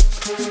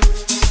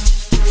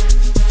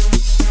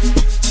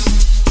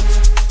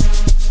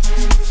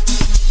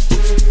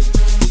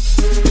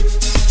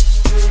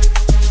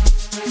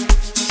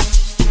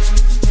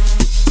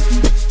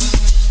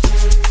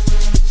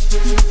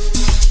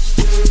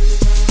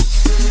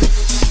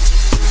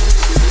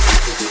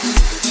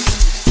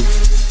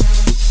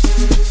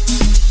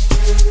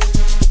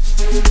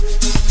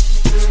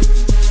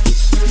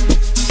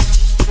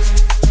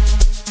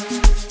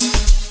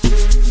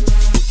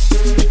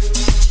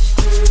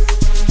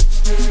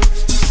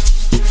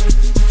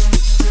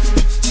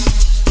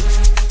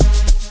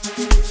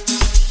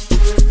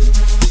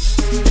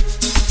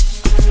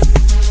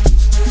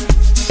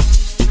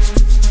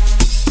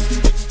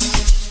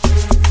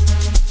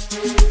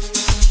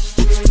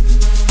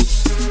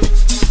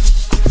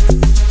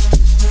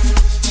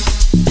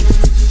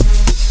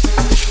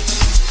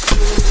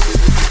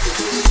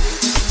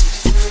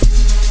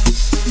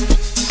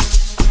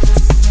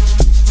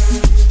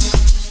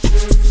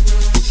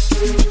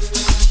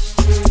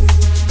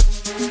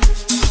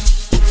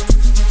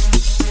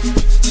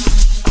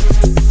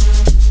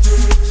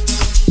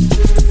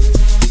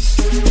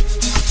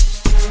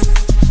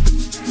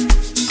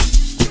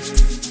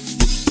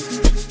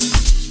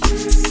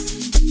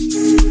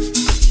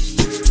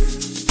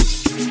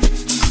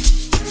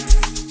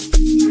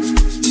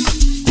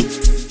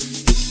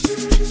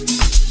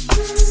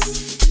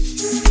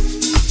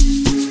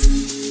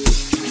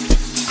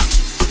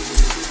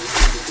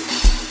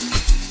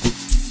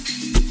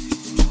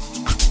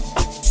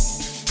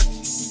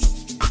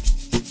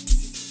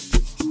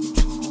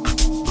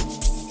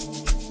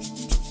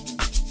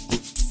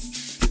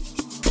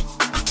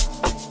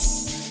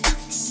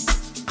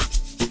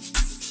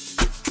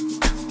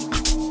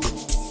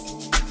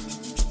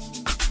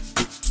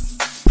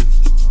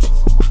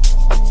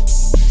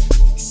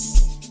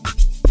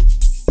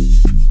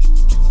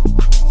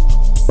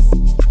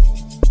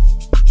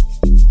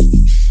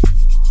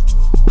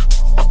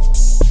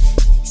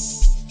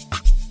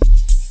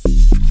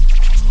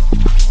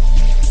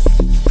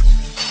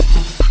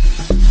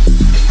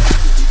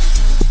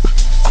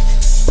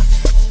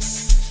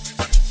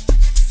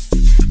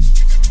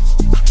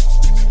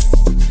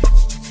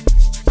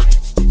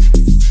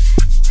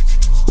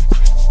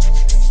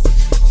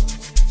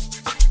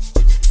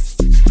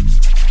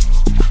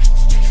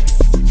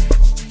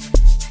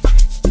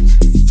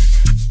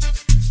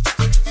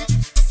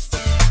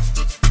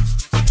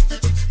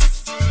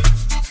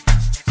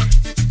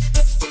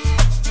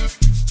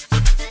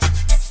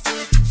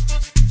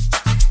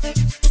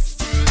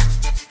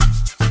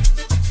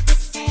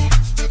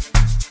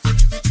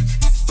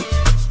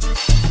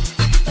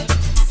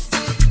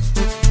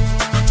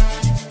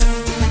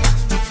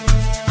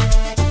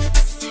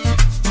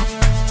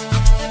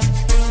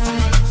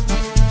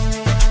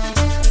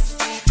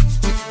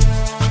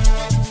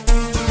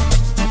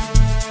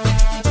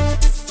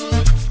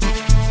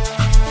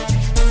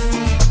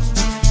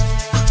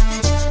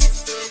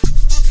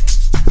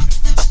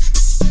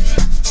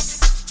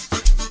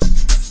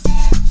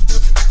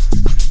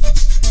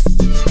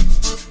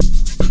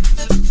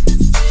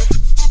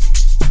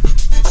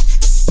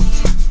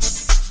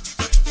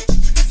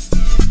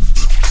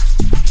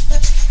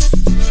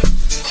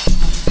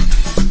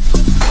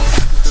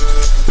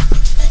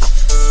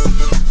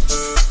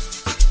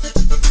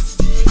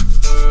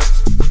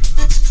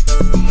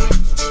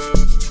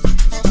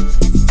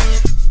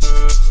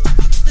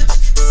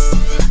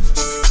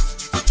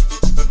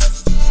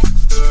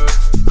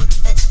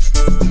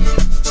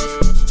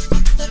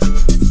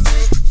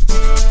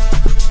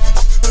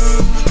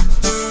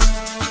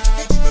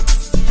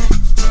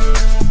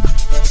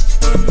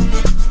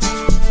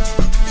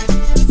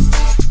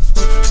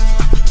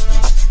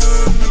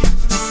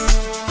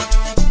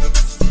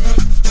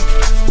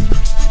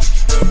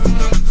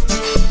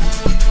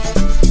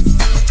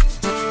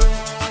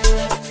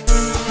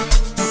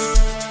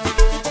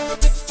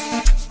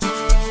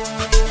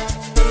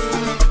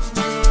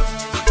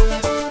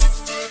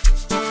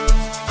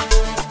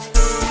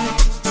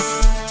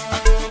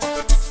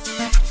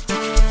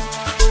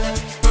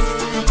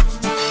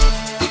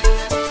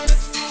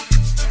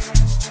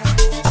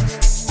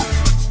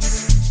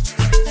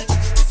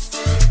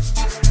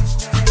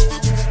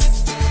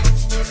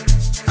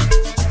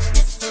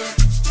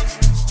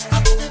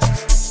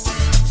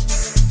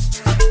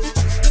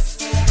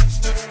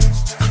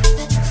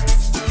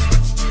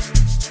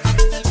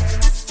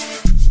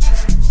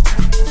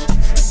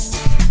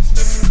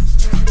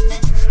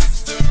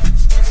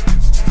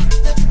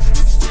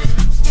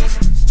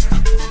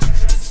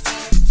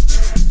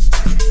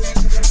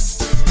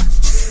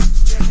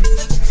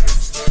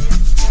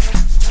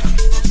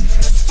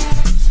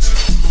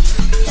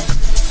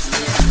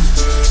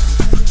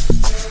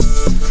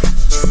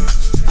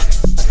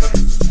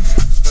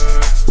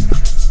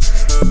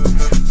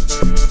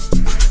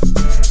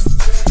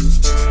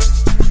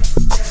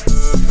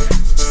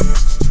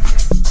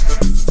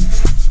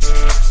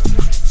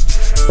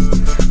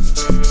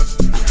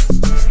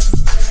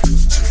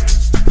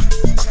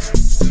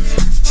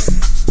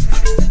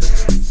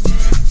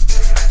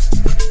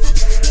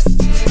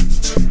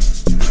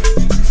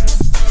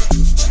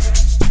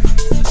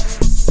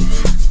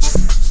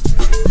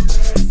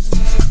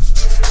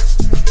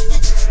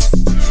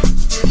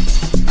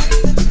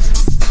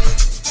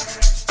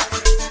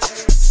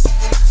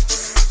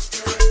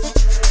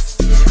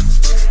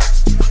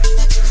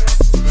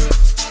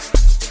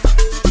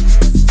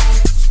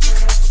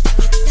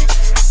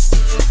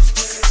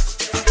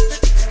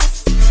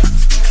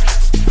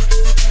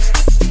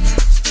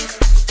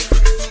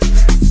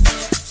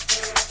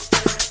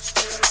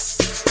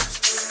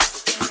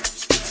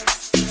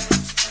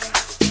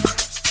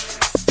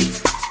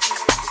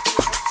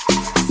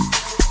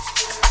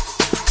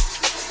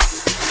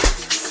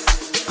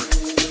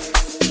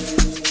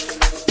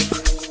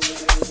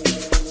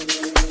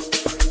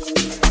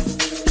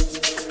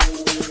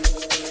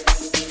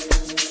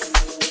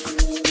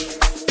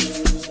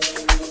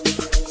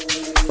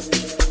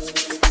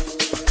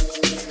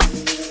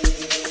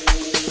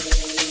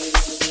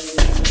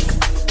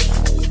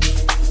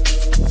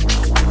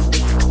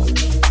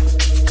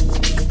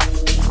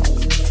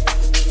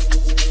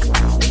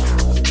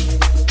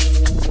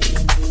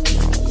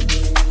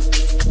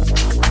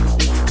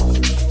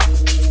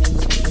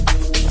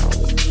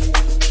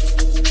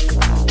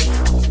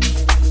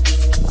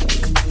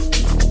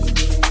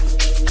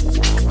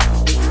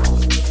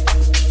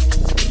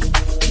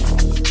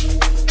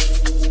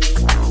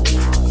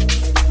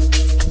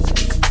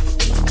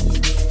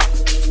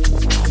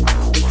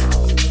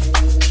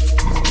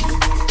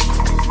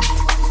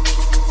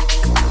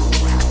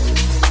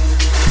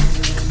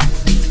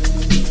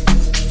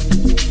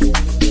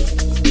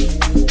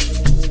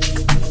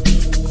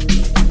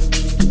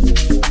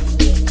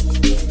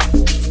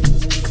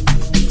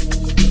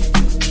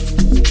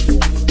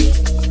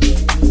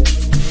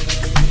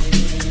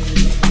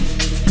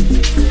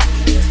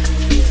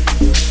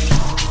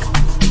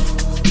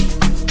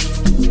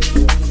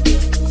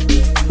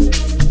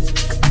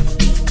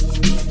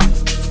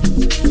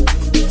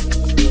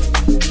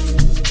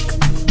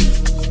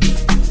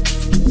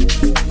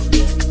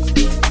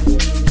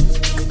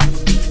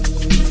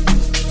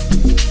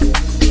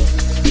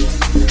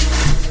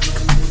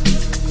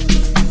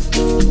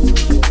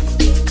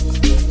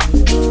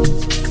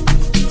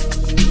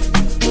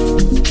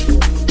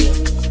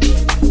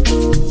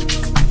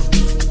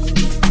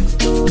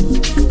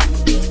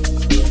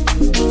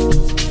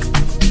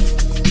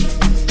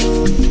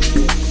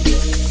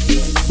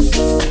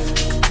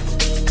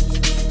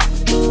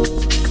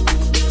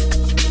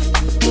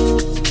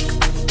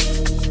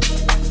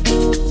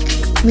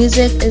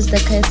 Music is the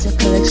chaotic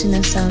collection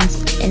of sounds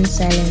in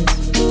silence.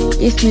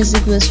 If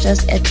music was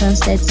just a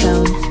constant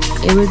sound,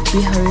 it would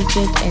be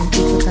horrific and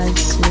difficult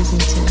to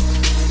listen to.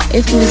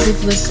 If music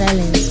was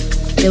silence,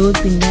 there would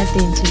be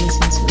nothing to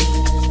listen to.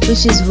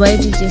 Which is why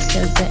DJ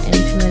Seltzer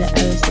and Pamela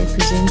Arisa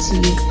present to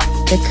you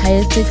the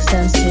Chaotic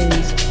Sound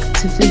series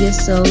to fill your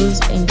souls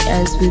and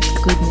ears with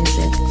good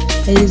music.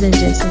 Ladies and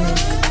gentlemen,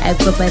 I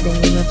go by the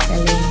name of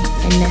Salem,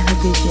 and I hope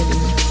you're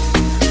getting it.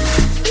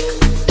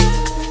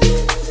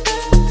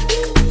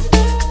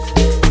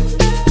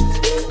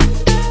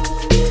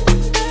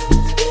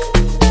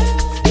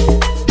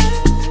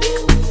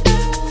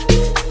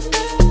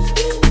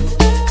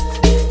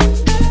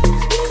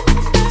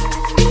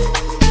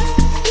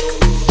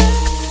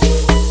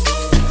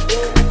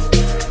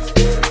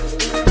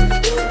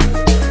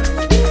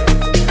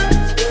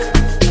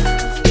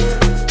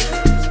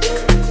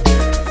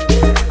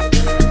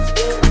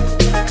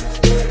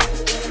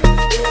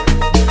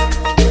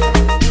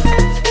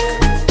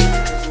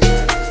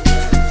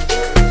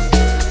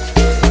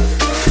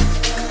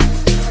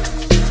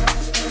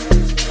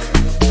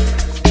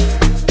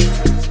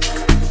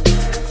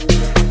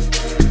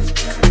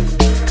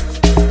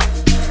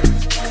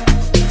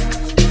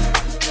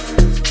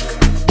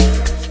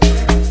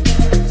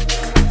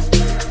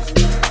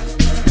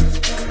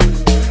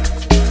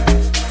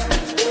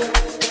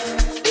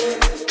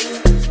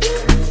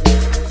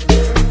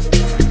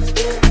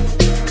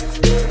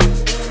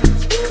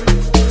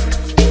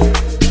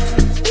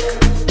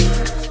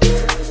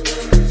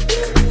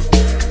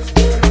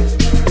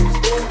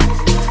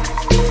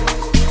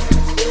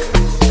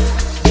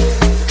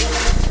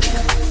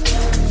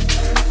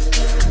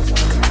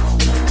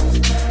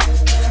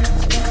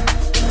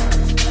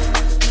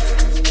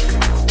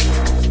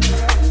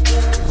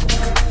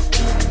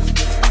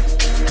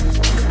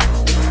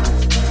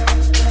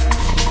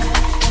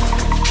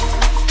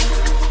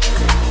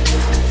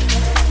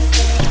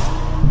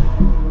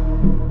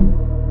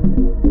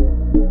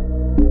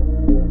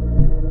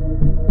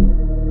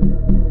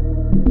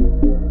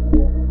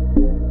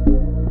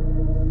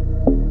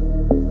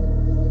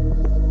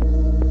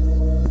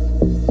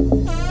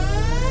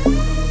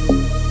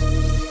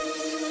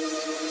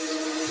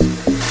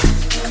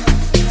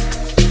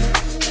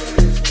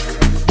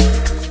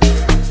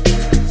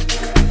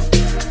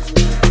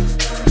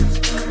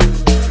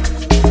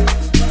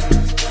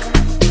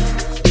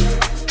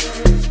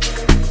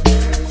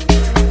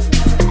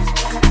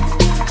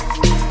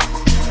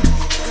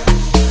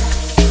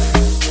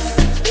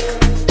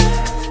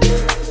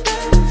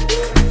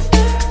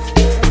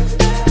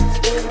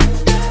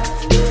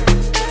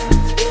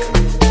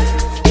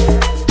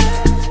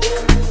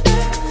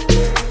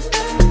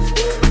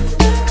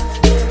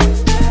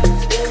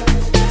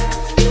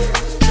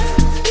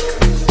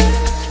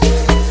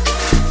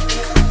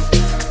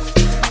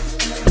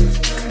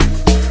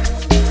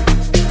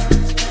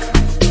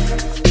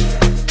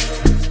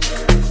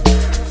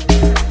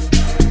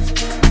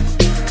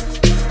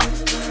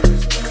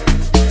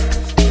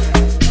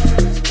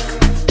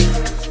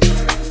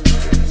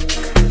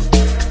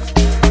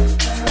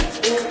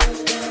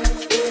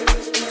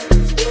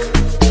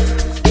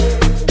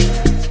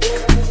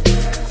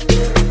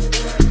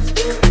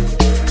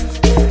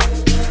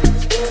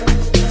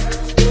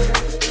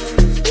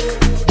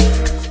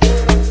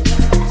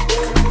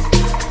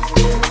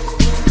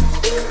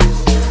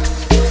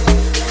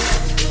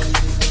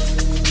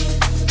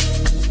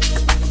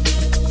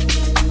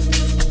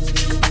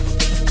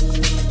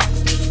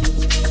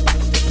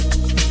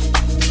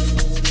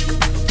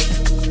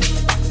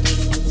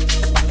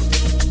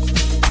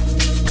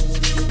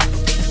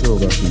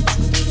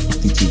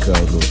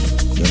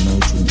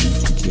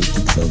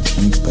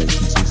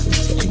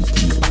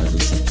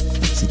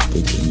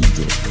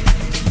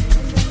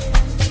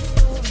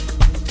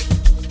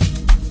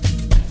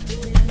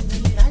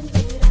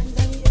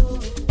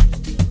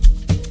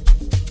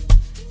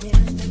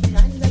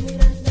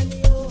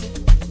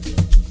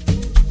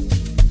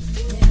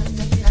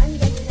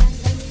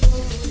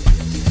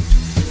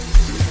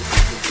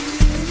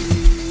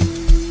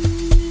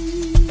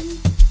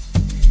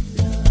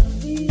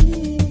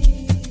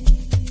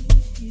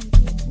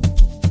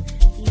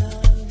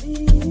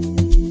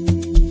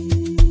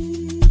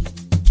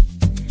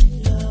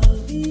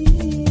 Love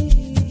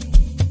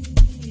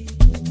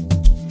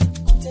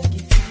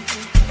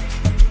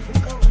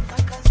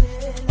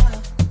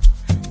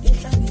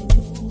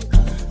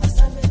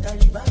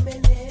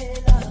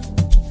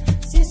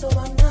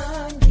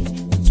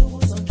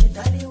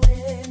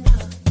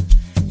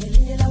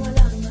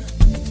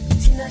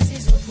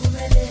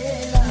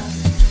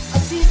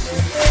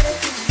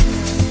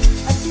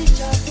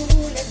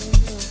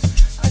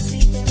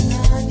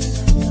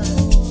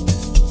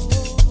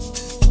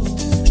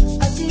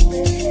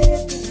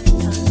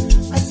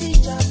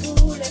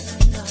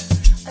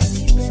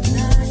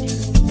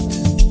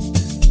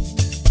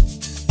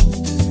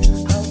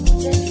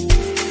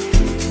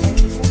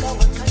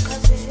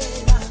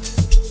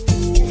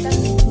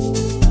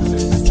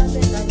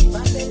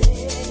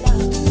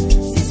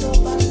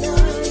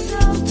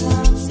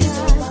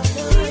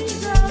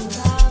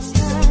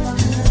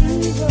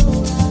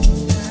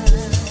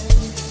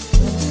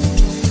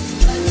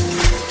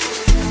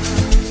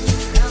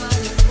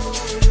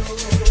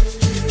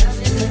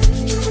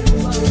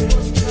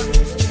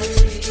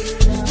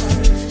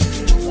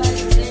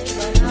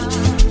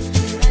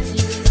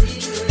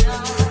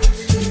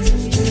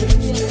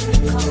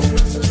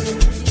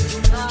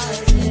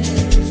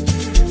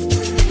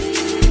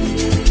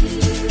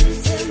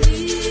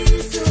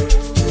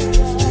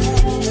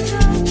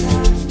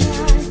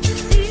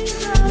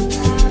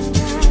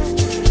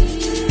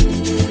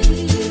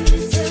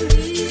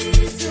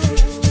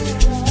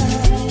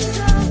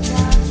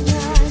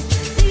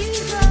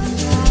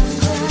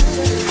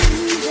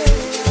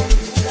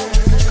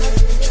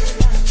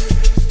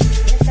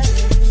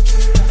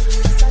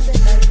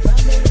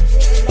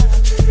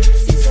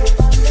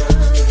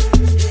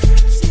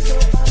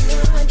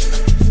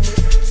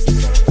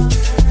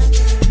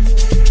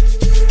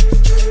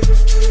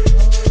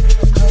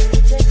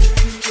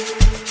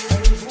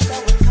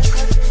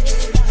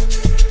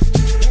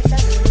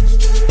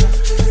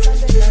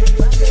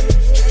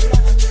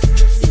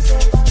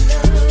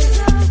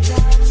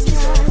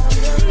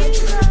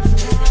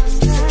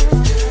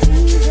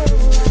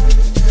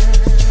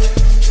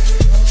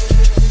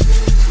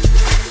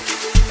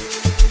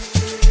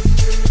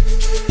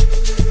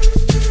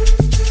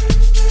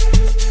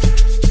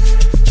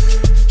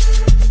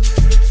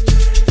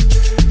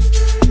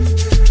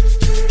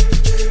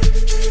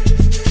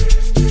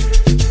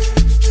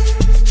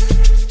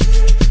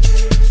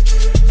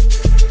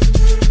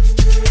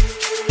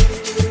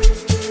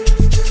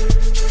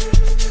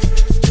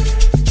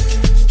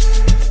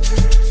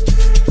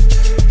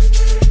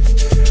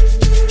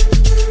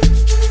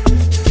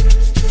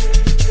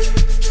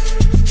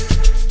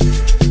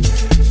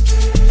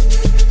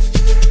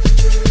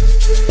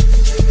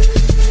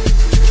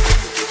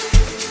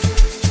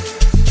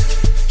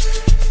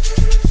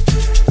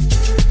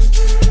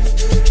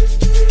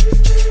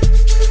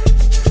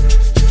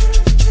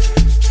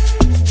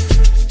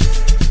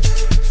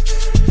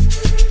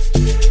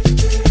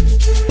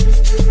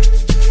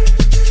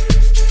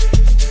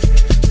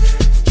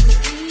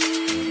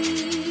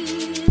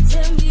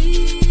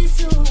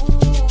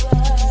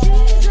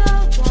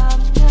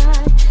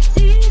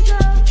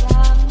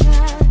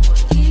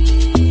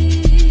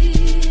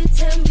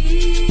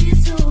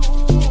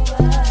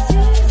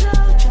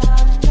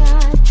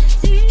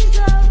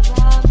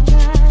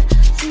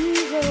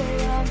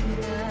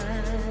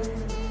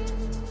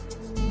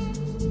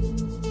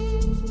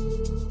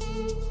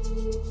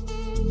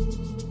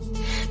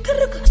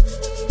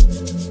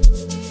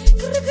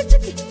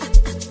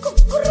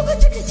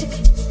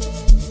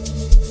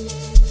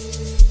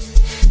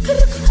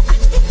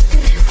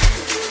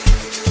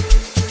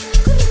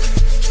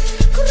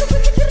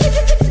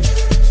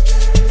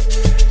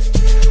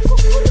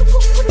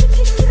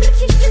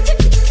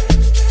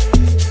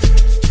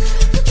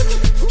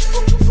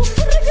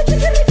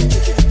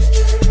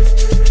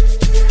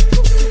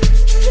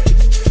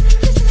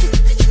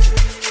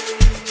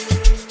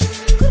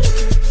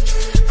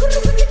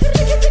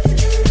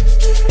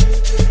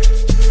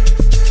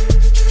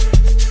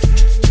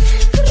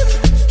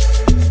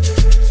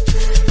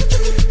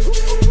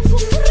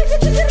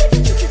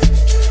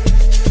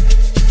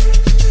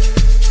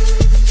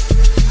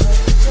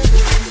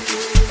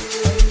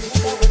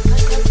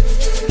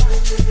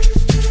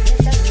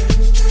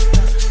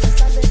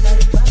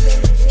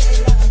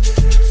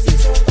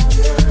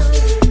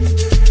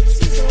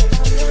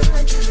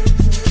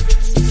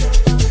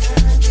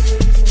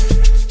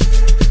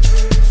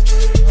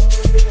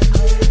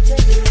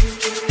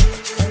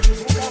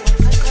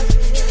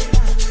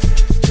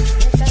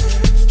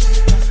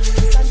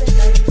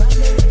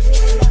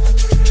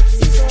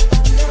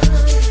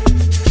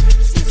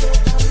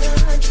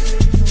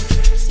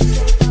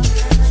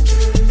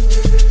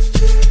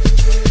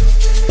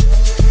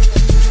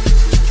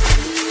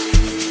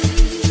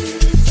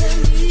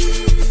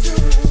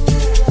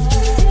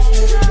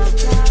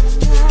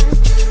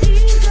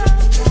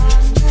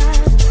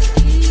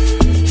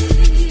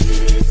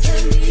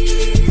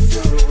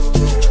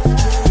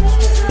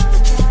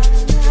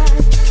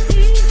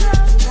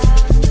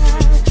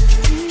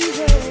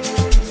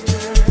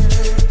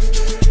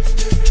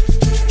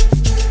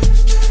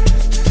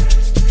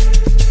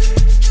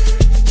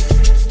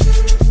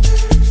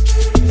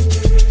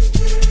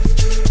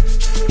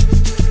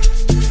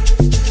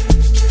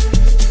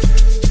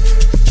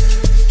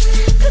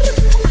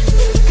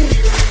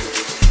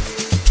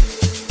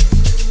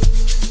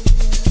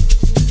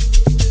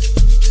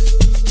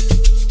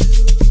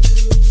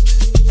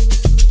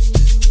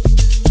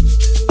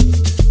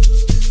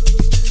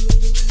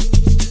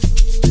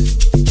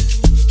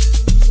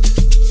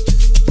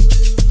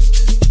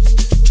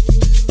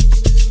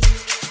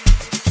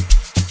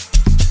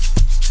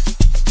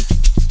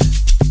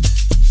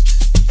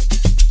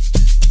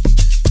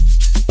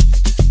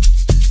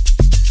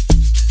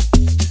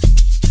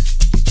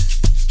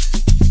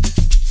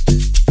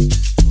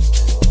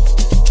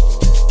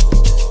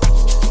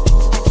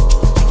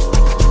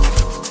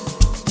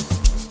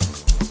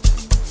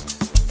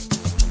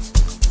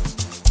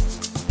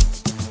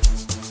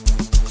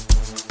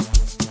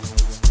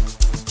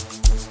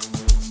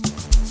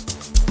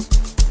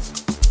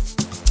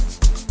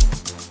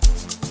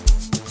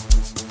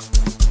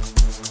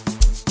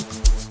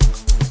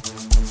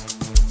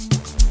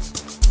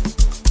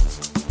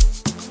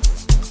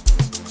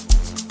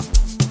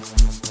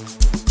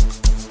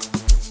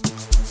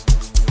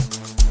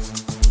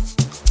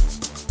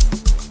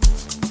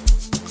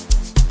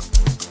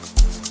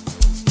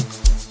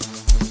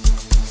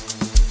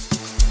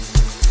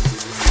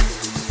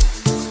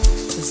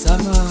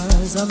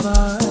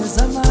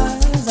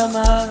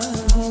zama,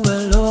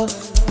 nguwelo,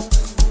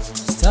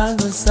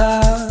 sithando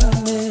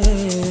sami.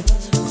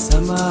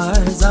 Zama,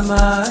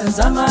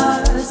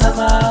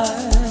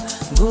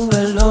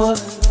 nguwelo,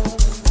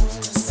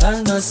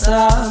 sithando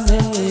sami.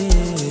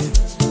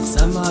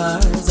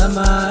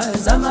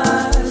 Zama,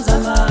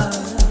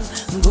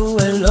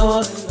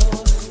 nguwelo,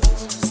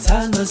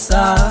 sithando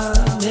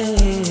sami.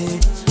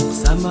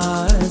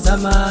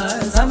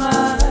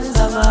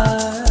 Zama,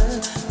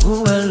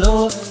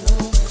 nguwelo,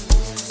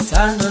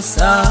 sithando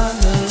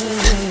sami.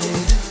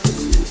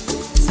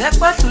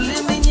 Sekwadlula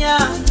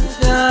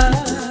iminyaka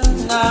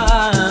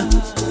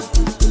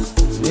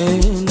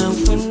mina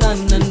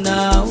ngifunana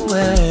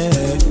nawe.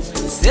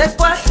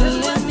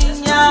 Sekwadlula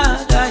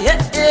iminyaka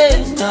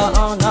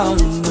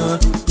no.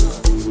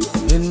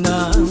 Mina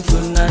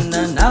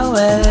ngifunana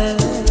nawe.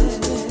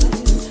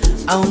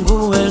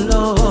 Awunguwe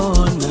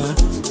lona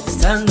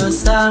sithando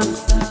sami.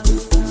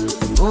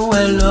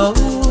 Nguwe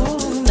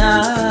lona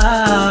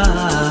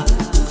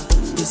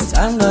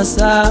sithando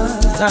sami.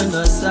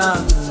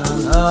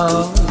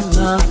 No.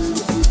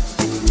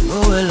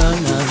 Nguwe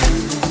lona.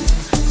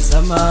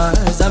 Zama,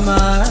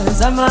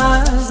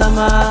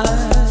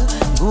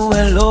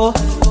 nguwe lo,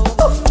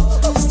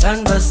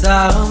 sithando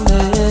sami.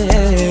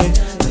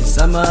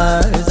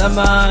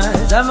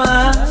 Zama,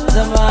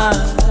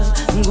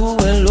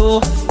 nguwe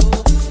lo,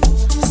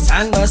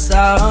 sithando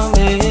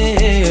sami.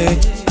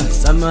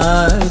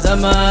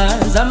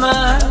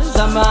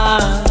 Zama,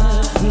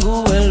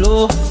 nguwe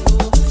lo,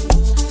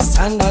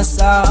 sithando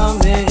sami.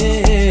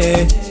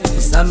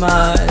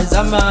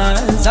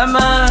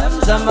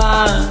 Zama,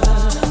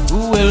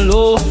 nguwe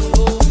lo,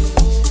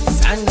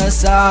 sithando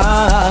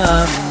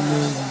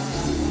sami.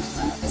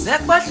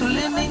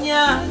 Sekwadlula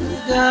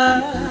iminyaka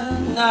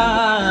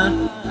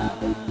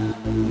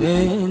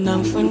mina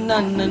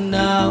ngifunana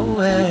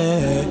nawe.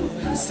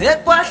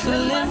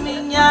 Sekwadlula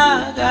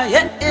iminyaka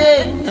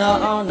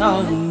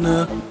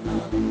no.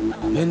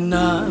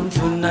 Mina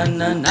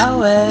ngifunana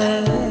nawe.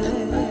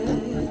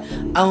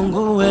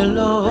 Awunguwe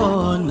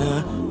lona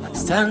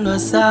sithando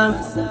sami.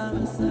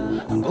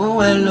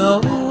 Nguwe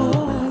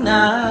lona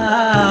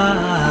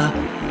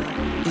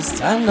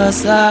sithando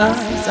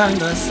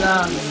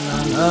sami.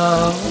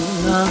 No.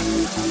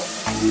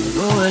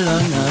 Nguwe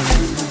lona.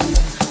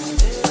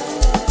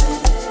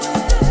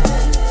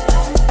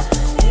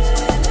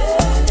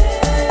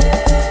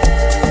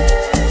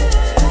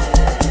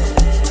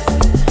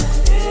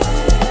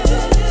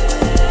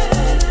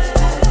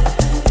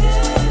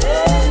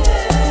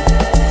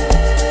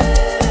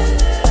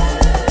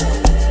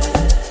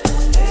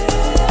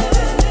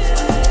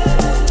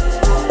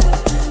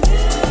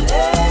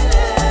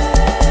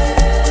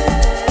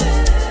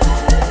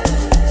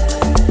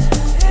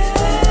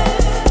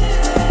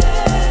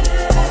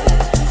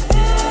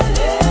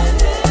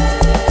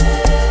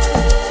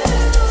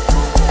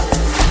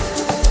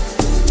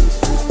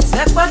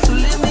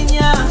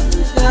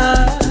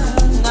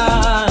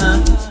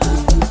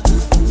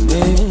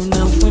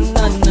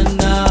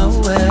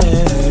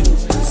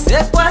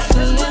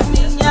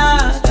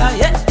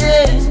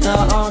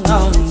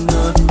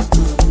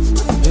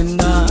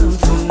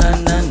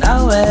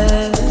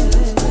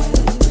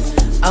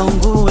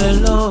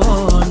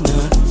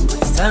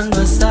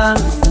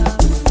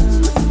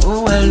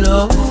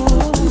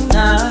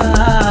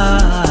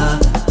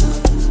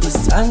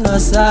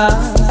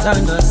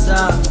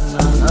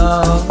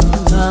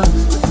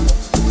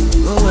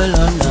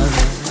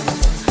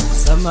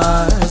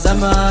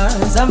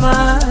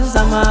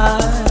 Zama,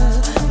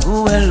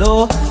 nguwe lo,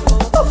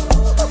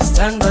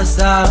 sithando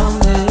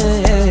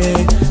sami.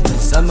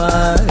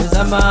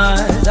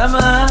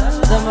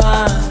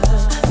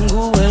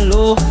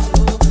 Zama,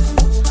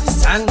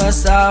 nguwe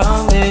lo,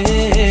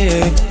 sithando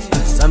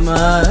sami.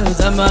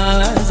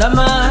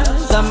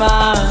 Zama,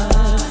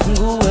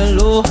 nguwe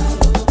lo,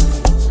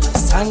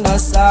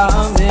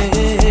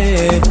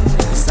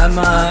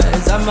 sithando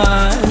sami.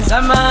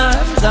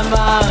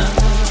 Zama,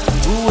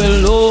 nguwe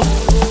lo,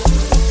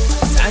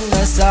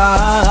 sithando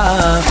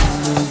sami.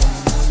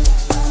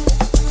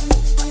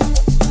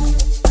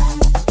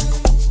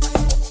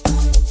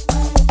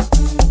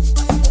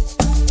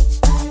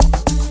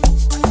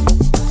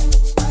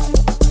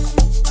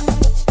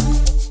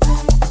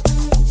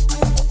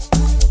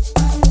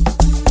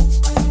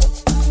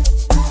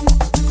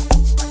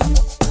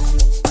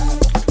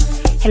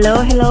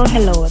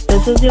 Hello.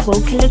 This is your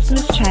vocalist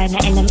Miss China,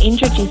 and I'm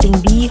introducing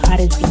the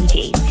hottest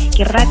DJs.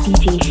 Kira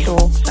DJ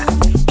Shoksa,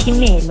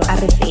 Kimelo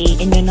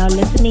RSA, and you're now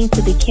listening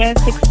to the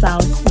KSX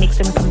Sounds mixed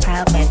and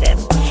compiled by them.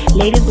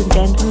 Ladies and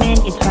gentlemen,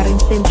 it's Farin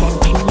Simpson,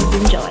 and please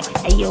enjoy.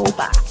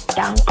 Ayoba,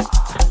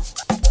 Danko.